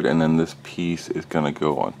guard, and then this piece is going to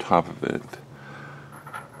go on top of it.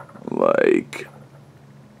 Like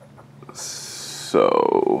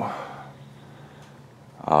so.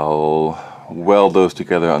 I'll weld those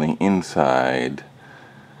together on the inside,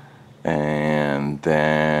 and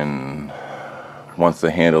then once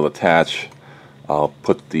the handle attach, I'll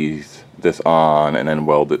put this on and then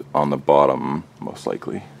weld it on the bottom, most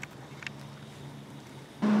likely.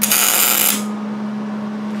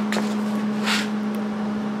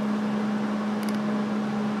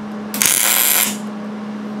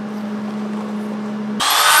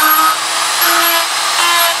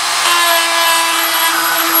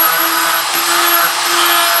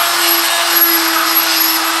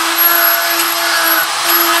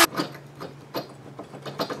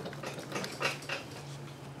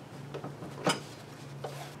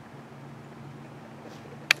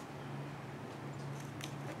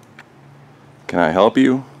 Can I help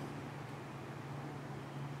you?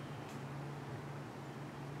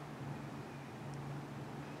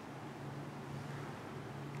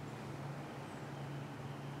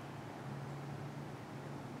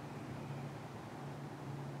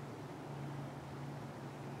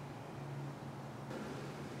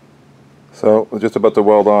 So we're just about to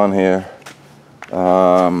weld on here.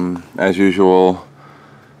 As usual,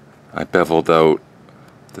 I beveled out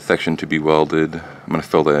the section to be welded. I'm going to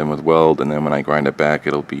fill that in with weld, and then when I grind it back,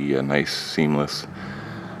 it'll be a nice seamless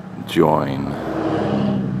join.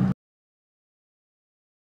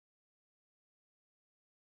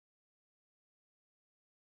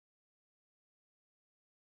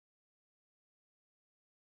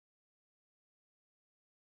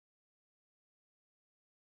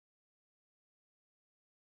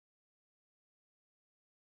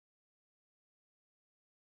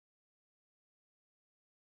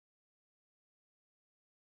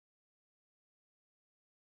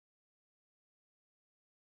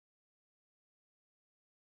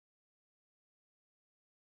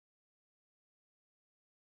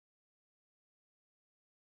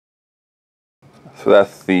 So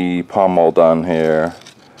that's the pommel done here.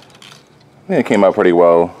 I think it came out pretty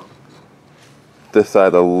well. This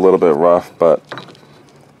side's a little bit rough, but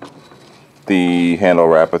the handle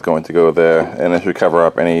wrap is going to go there, and it should cover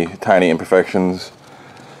up any tiny imperfections.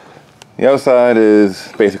 The outside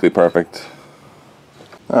is basically perfect.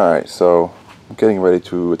 Alright, so I'm getting ready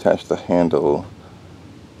to attach the handle.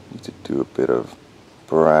 Need to do a bit of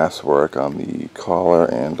brass work on the collar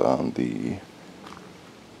and on the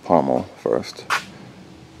pommel first.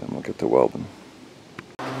 Then we'll get to welding.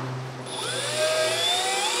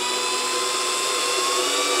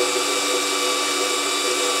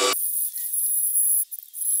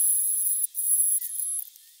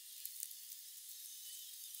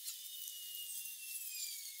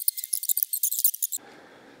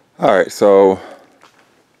 Alright, so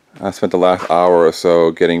I spent the last hour or so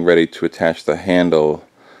getting ready to attach the handle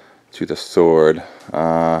to the sword.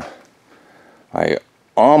 I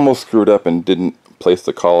almost screwed up and didn't place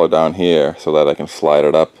the collar down here so that I can slide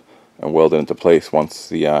it up and weld it into place once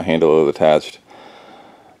the handle is attached.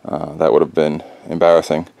 That would have been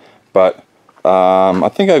embarrassing, but I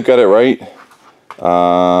think I've got it right.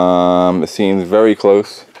 It seems very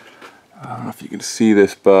close. I don't know if you can see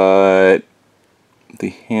this, but the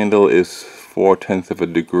handle is 4/10 of a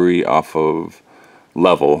degree off of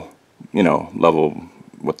level, you know, level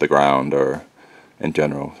with the ground or in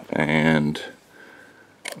general. And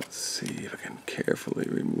let's see if I can carefully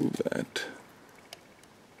remove that.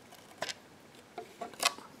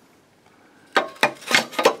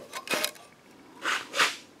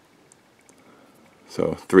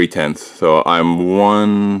 So 3/10. So I'm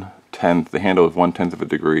 1/10. The handle is 1/10 of a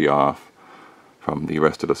degree off from the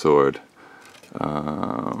rest of the sword.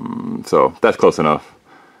 So that's close enough.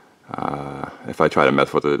 If I try to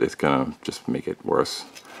mess with it, it's gonna just make it worse.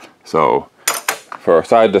 So for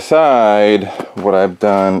side to side, what I've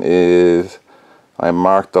done is I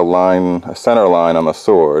marked a line, a center line on the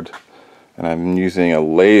sword, and I'm using a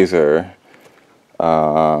laser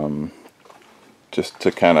just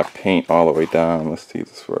to kind of paint all the way down. Let's see if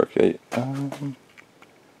this works. Can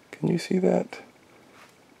you see that?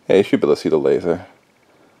 Yeah, you should be able to see the laser.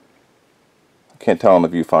 Can't tell on the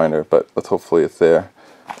viewfinder, but hopefully it's there.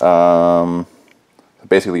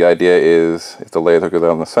 Basically the idea is if the laser goes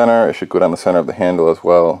down the center, it should go down the center of the handle as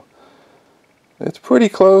well. It's pretty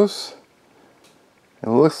close. It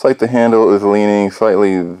looks like the handle is leaning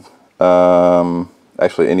slightly,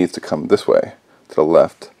 actually it needs to come this way, to the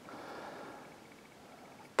left.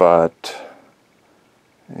 But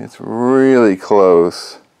it's really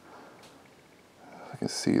close. I can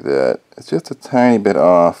see that. It's just a tiny bit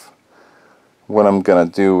off. What I'm going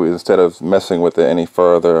to do is, instead of messing with it any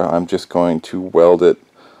further, I'm just going to weld it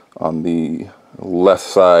on the left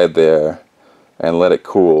side there and let it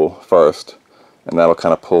cool first, and that'll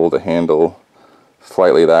kind of pull the handle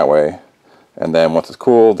slightly that way. And then once it's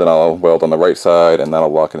cooled, then I'll weld on the right side and that'll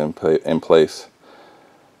lock it in place.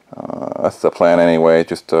 That's the plan anyway,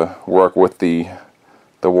 just to work with the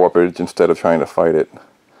warpage instead of trying to fight it.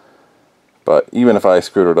 But even if I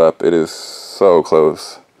screwed it up, it is so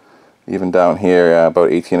close. Even down here,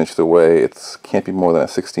 about 18 inches away, it can't be more than a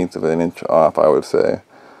 1/16 of an inch off, I would say.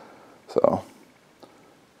 So,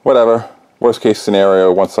 whatever. Worst case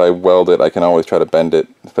scenario, once I weld it, I can always try to bend it,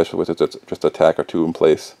 especially with just a tack or two in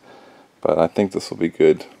place. But I think this will be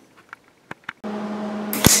good.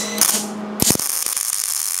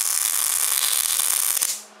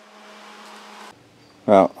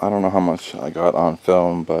 Well, I don't know how much I got on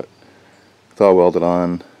film, but it's all welded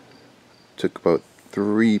on. Took about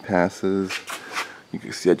 3 passes. You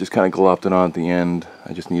can see I just kind of glopped it on at the end.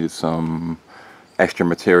 I just needed some extra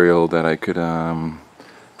material that I could,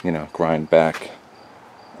 you know, grind back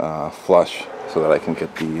flush so that I can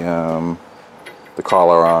get the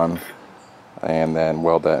collar on and then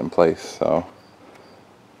weld that in place. So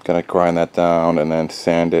I'm gonna grind that down and then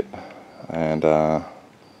sand it, and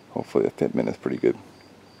hopefully the fitment is pretty good.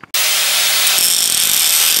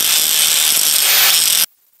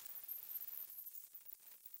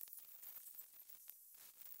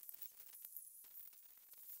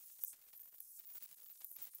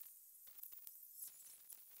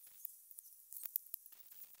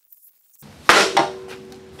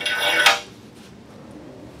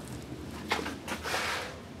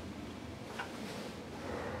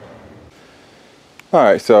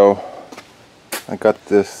 Alright, so I got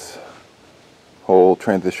this whole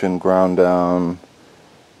transition ground down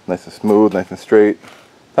nice and smooth, nice and straight.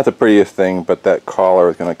 Not the prettiest thing, but that collar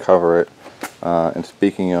is going to cover it. And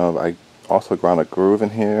speaking of, I also ground a groove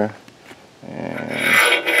in here, and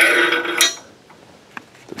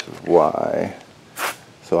this is why.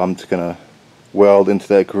 So I'm just going to weld into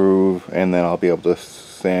that groove, and then I'll be able to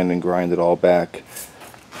sand and grind it all back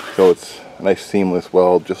so it's a nice seamless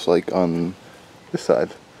weld, just like on this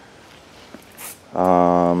side.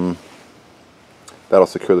 That'll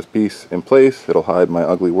secure this piece in place. It'll hide my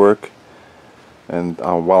ugly work. And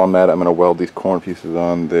while I'm at it, I'm going to weld these corner pieces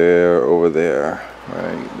on there, over there,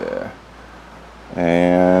 right there.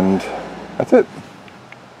 And that's it.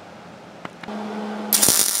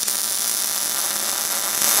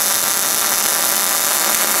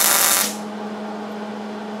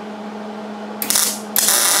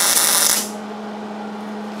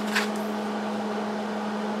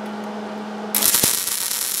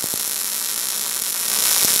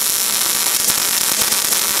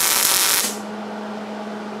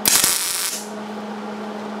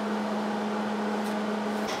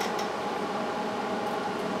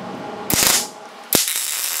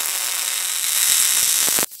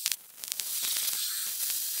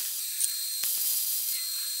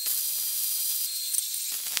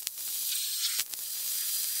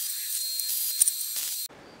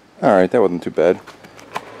 Alright, that wasn't too bad.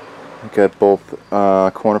 I got both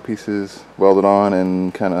corner pieces welded on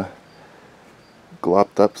and kind of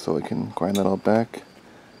glopped up so I can grind that all back.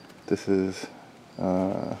 This is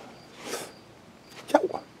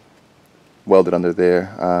welded under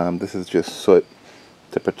there. This is just soot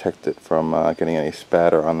to protect it from getting any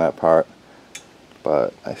spatter on that part.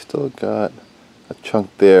 But I still got a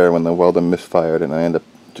chunk there when the welder misfired, and I end up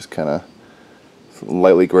just kind of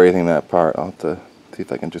lightly grazing that part. I'll have to see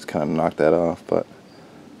if I can just kind of knock that off, but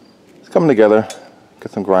it's coming together.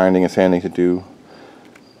 Got some grinding and sanding to do,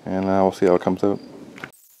 and we'll see how it comes out.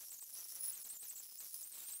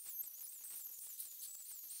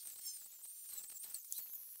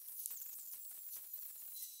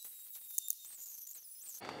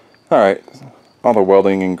 Alright, all the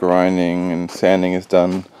welding and grinding and sanding is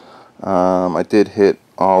done. I did hit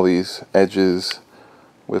all these edges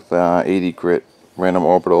with 80 grit random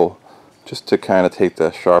orbital, just to kind of take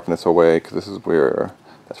the sharpness away, because this is where,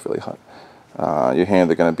 that's really hot, your hands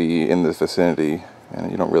are going to be in this vicinity,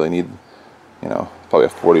 and you don't really need, you know, probably a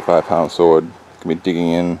 45-pound sword. You can be digging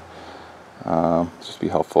in, just be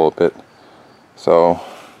helpful a bit. So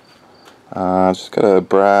just gotta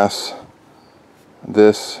brass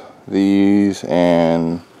these,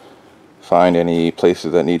 and find any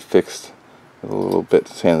places that need fixed a little bit,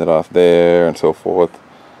 sand it off there and so forth.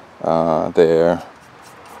 There.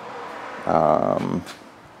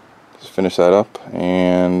 Just finish that up,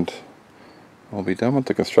 and we'll be done with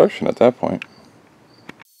the construction at that point.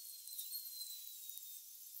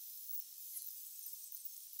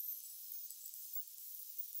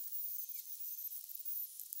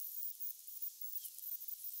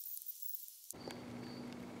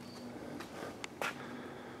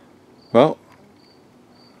 Well,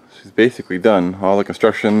 she's basically done. All the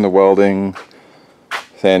construction, the welding,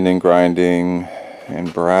 sanding, grinding,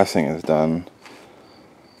 and brassing is done.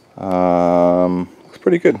 Looks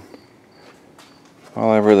pretty good.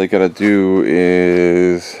 All I really gotta do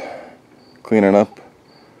is clean it up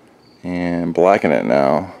and blacken it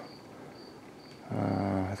now.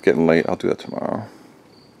 It's getting late. I'll do that tomorrow.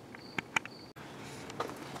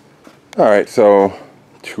 Alright, so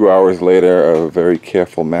 2 hours later of very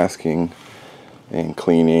careful masking and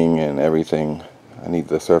cleaning and everything. I need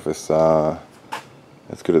the surface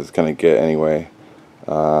as good as it's gonna get anyway.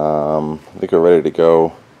 I think we're ready to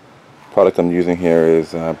go. Product I'm using here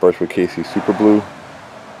is Birchwood KC Super Blue,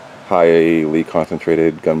 highly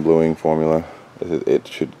concentrated gun bluing formula. It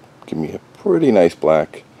should give me a pretty nice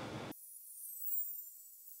black.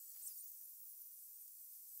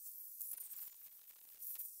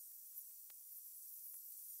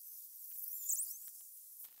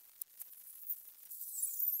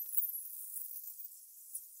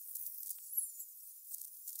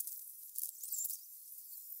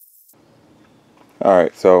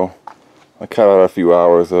 Alright, so I cut out a few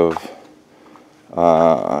hours of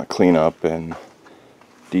cleanup and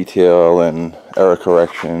detail and error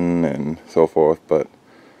correction and so forth, but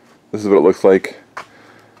this is what it looks like.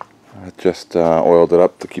 I just oiled it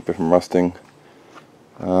up to keep it from rusting.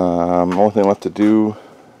 Only thing left to do,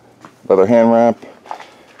 leather hand wrap,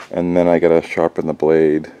 and then I gotta sharpen the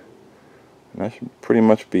blade, and that should pretty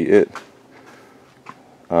much be it.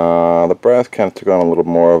 The brass kind of took on a little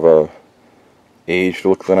more of a aged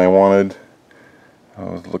look than I wanted. I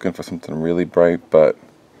was looking for something really bright, but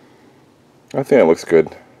I think it looks good.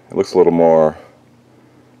 It looks a little more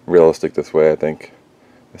realistic this way, I think,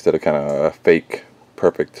 instead of kind of a fake,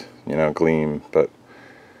 perfect, you know, gleam. But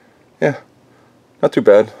yeah, not too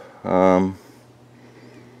bad.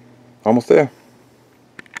 Almost there.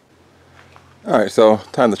 Alright, so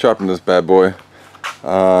time to sharpen this bad boy.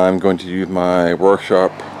 I'm going to use my work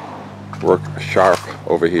sharp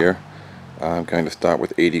over here. I'm going to start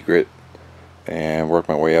with 80 grit and work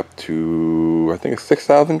my way up to, I think it's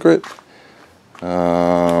 6,000 grit.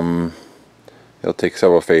 It'll take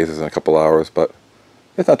several phases in a couple hours, but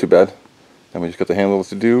it's not too bad. Then we just got the handles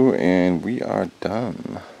to do, and we are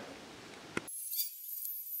done.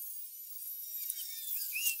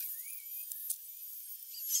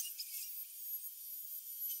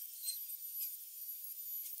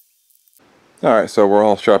 Alright, so we're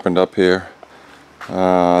all sharpened up here.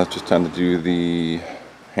 It's just time to do the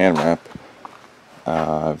hand wrap.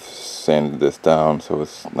 I've sanded this down so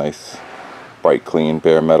it's nice, bright, clean,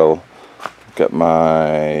 bare metal. Got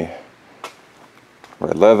my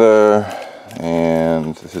red leather,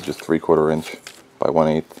 and this is just 3/4 inch by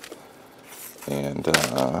 1/8, and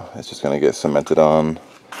it's just going to get cemented on,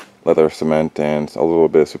 leather cement and a little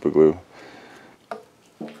bit of super glue.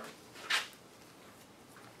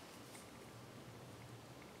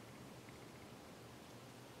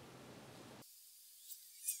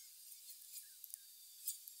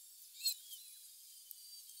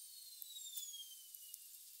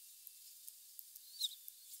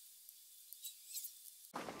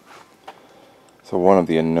 So one of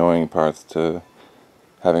the annoying parts to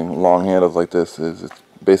having long handles like this is it's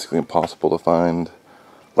basically impossible to find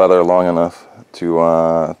leather long enough to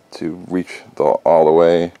reach all the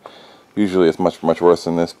way. Usually it's much worse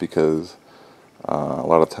than this because a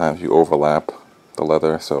lot of times you overlap the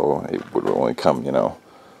leather, so it would only come, you know,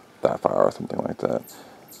 that far or something like that.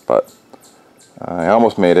 But I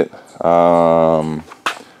almost made it.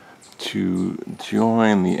 To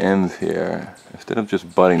join the ends here, instead of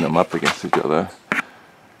just butting them up against each other,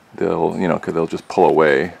 they'll, you know, because they'll just pull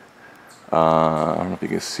away. I don't know if you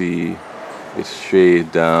can see, it's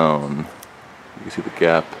shaved down. You can see the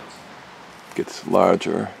gap gets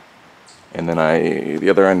larger, and then the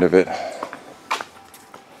other end of it,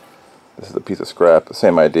 this is a piece of scrap. The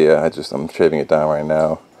same idea. I'm shaving it down right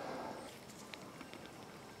now.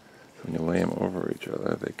 When you lay them over each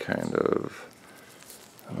other, they kind of,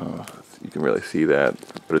 I don't know if you can really see that,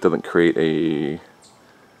 but it doesn't create a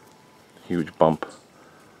huge bump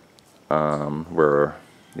where,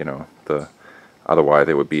 you know, otherwise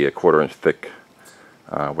it would be 1/4 inch thick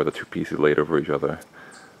where the two pieces laid over each other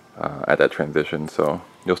at that transition. So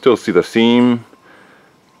you'll still see the seam,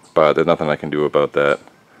 but there's nothing I can do about that.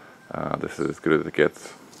 This is as good as it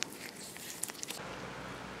gets.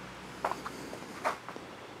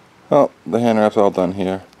 Well, the hand wrap's all done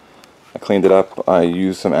here. I cleaned it up. I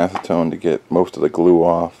used some acetone to get most of the glue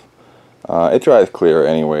off. It dries clear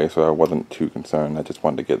anyway, so I wasn't too concerned. I just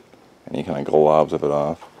wanted to get any kind of globs of it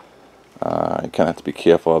off. You kind of have to be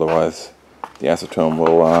careful, otherwise the acetone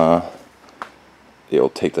will it'll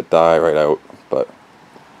take the dye right out. But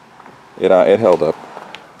it held up.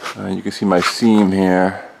 You can see my seam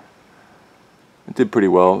here. It did pretty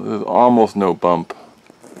well. There's almost no bump.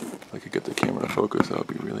 If I could get the camera to focus, that would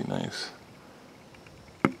be really nice.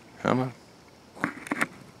 Come on.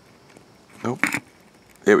 Nope.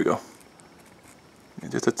 There we go.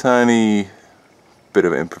 Just a tiny bit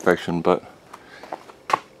of imperfection, but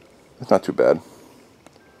it's not too bad.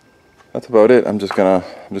 That's about it. I'm just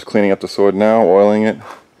cleaning up the sword now, oiling it.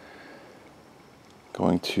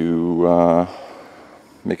 Going to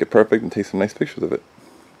make it perfect and take some nice pictures of it.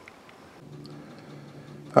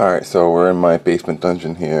 Alright, so we're in my basement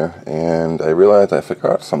dungeon here, and I realized I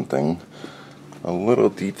forgot something. A little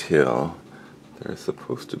detail. There's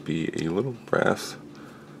supposed to be a little brass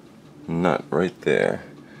nut right there.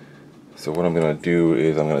 So what I'm going to do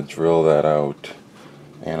is I'm going to drill that out,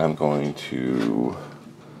 and I'm going to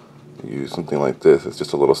use something like this. It's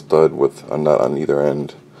just a little stud with a nut on either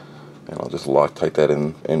end, and I'll just Loctite that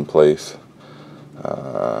in place.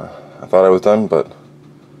 I thought I was done, but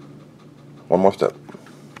one more step.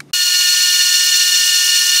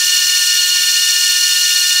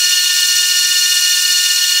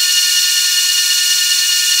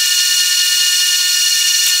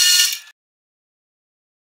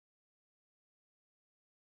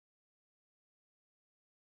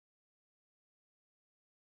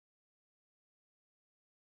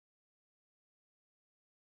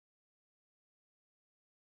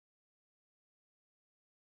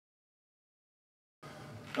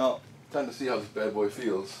 Well, time to see how this bad boy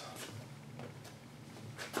feels.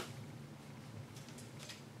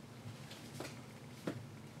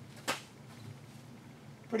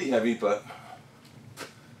 Pretty heavy, but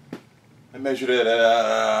I measured it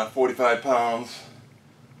at 45 pounds.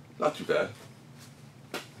 Not too bad.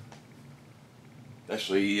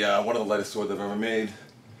 Actually, one of the lightest swords I've ever made.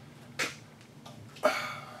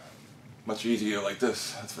 Much easier like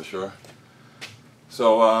this, that's for sure.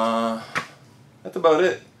 So, that's about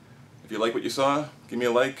it. If you like what you saw, give me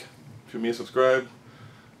a like, shoot me a subscribe.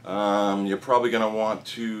 You're probably going to want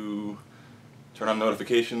to turn on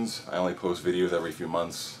notifications. I only post videos every few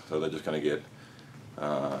months, so they're just going to get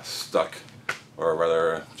stuck, or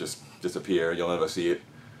rather just disappear. You'll never see it.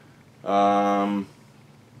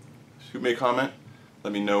 Shoot me a comment.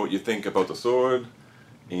 Let me know what you think about the sword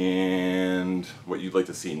and what you'd like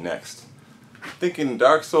to see next. Thinking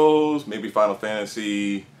Dark Souls, maybe Final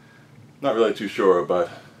Fantasy. Not really too sure, but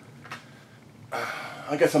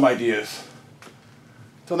I got some ideas.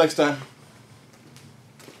 Till next time.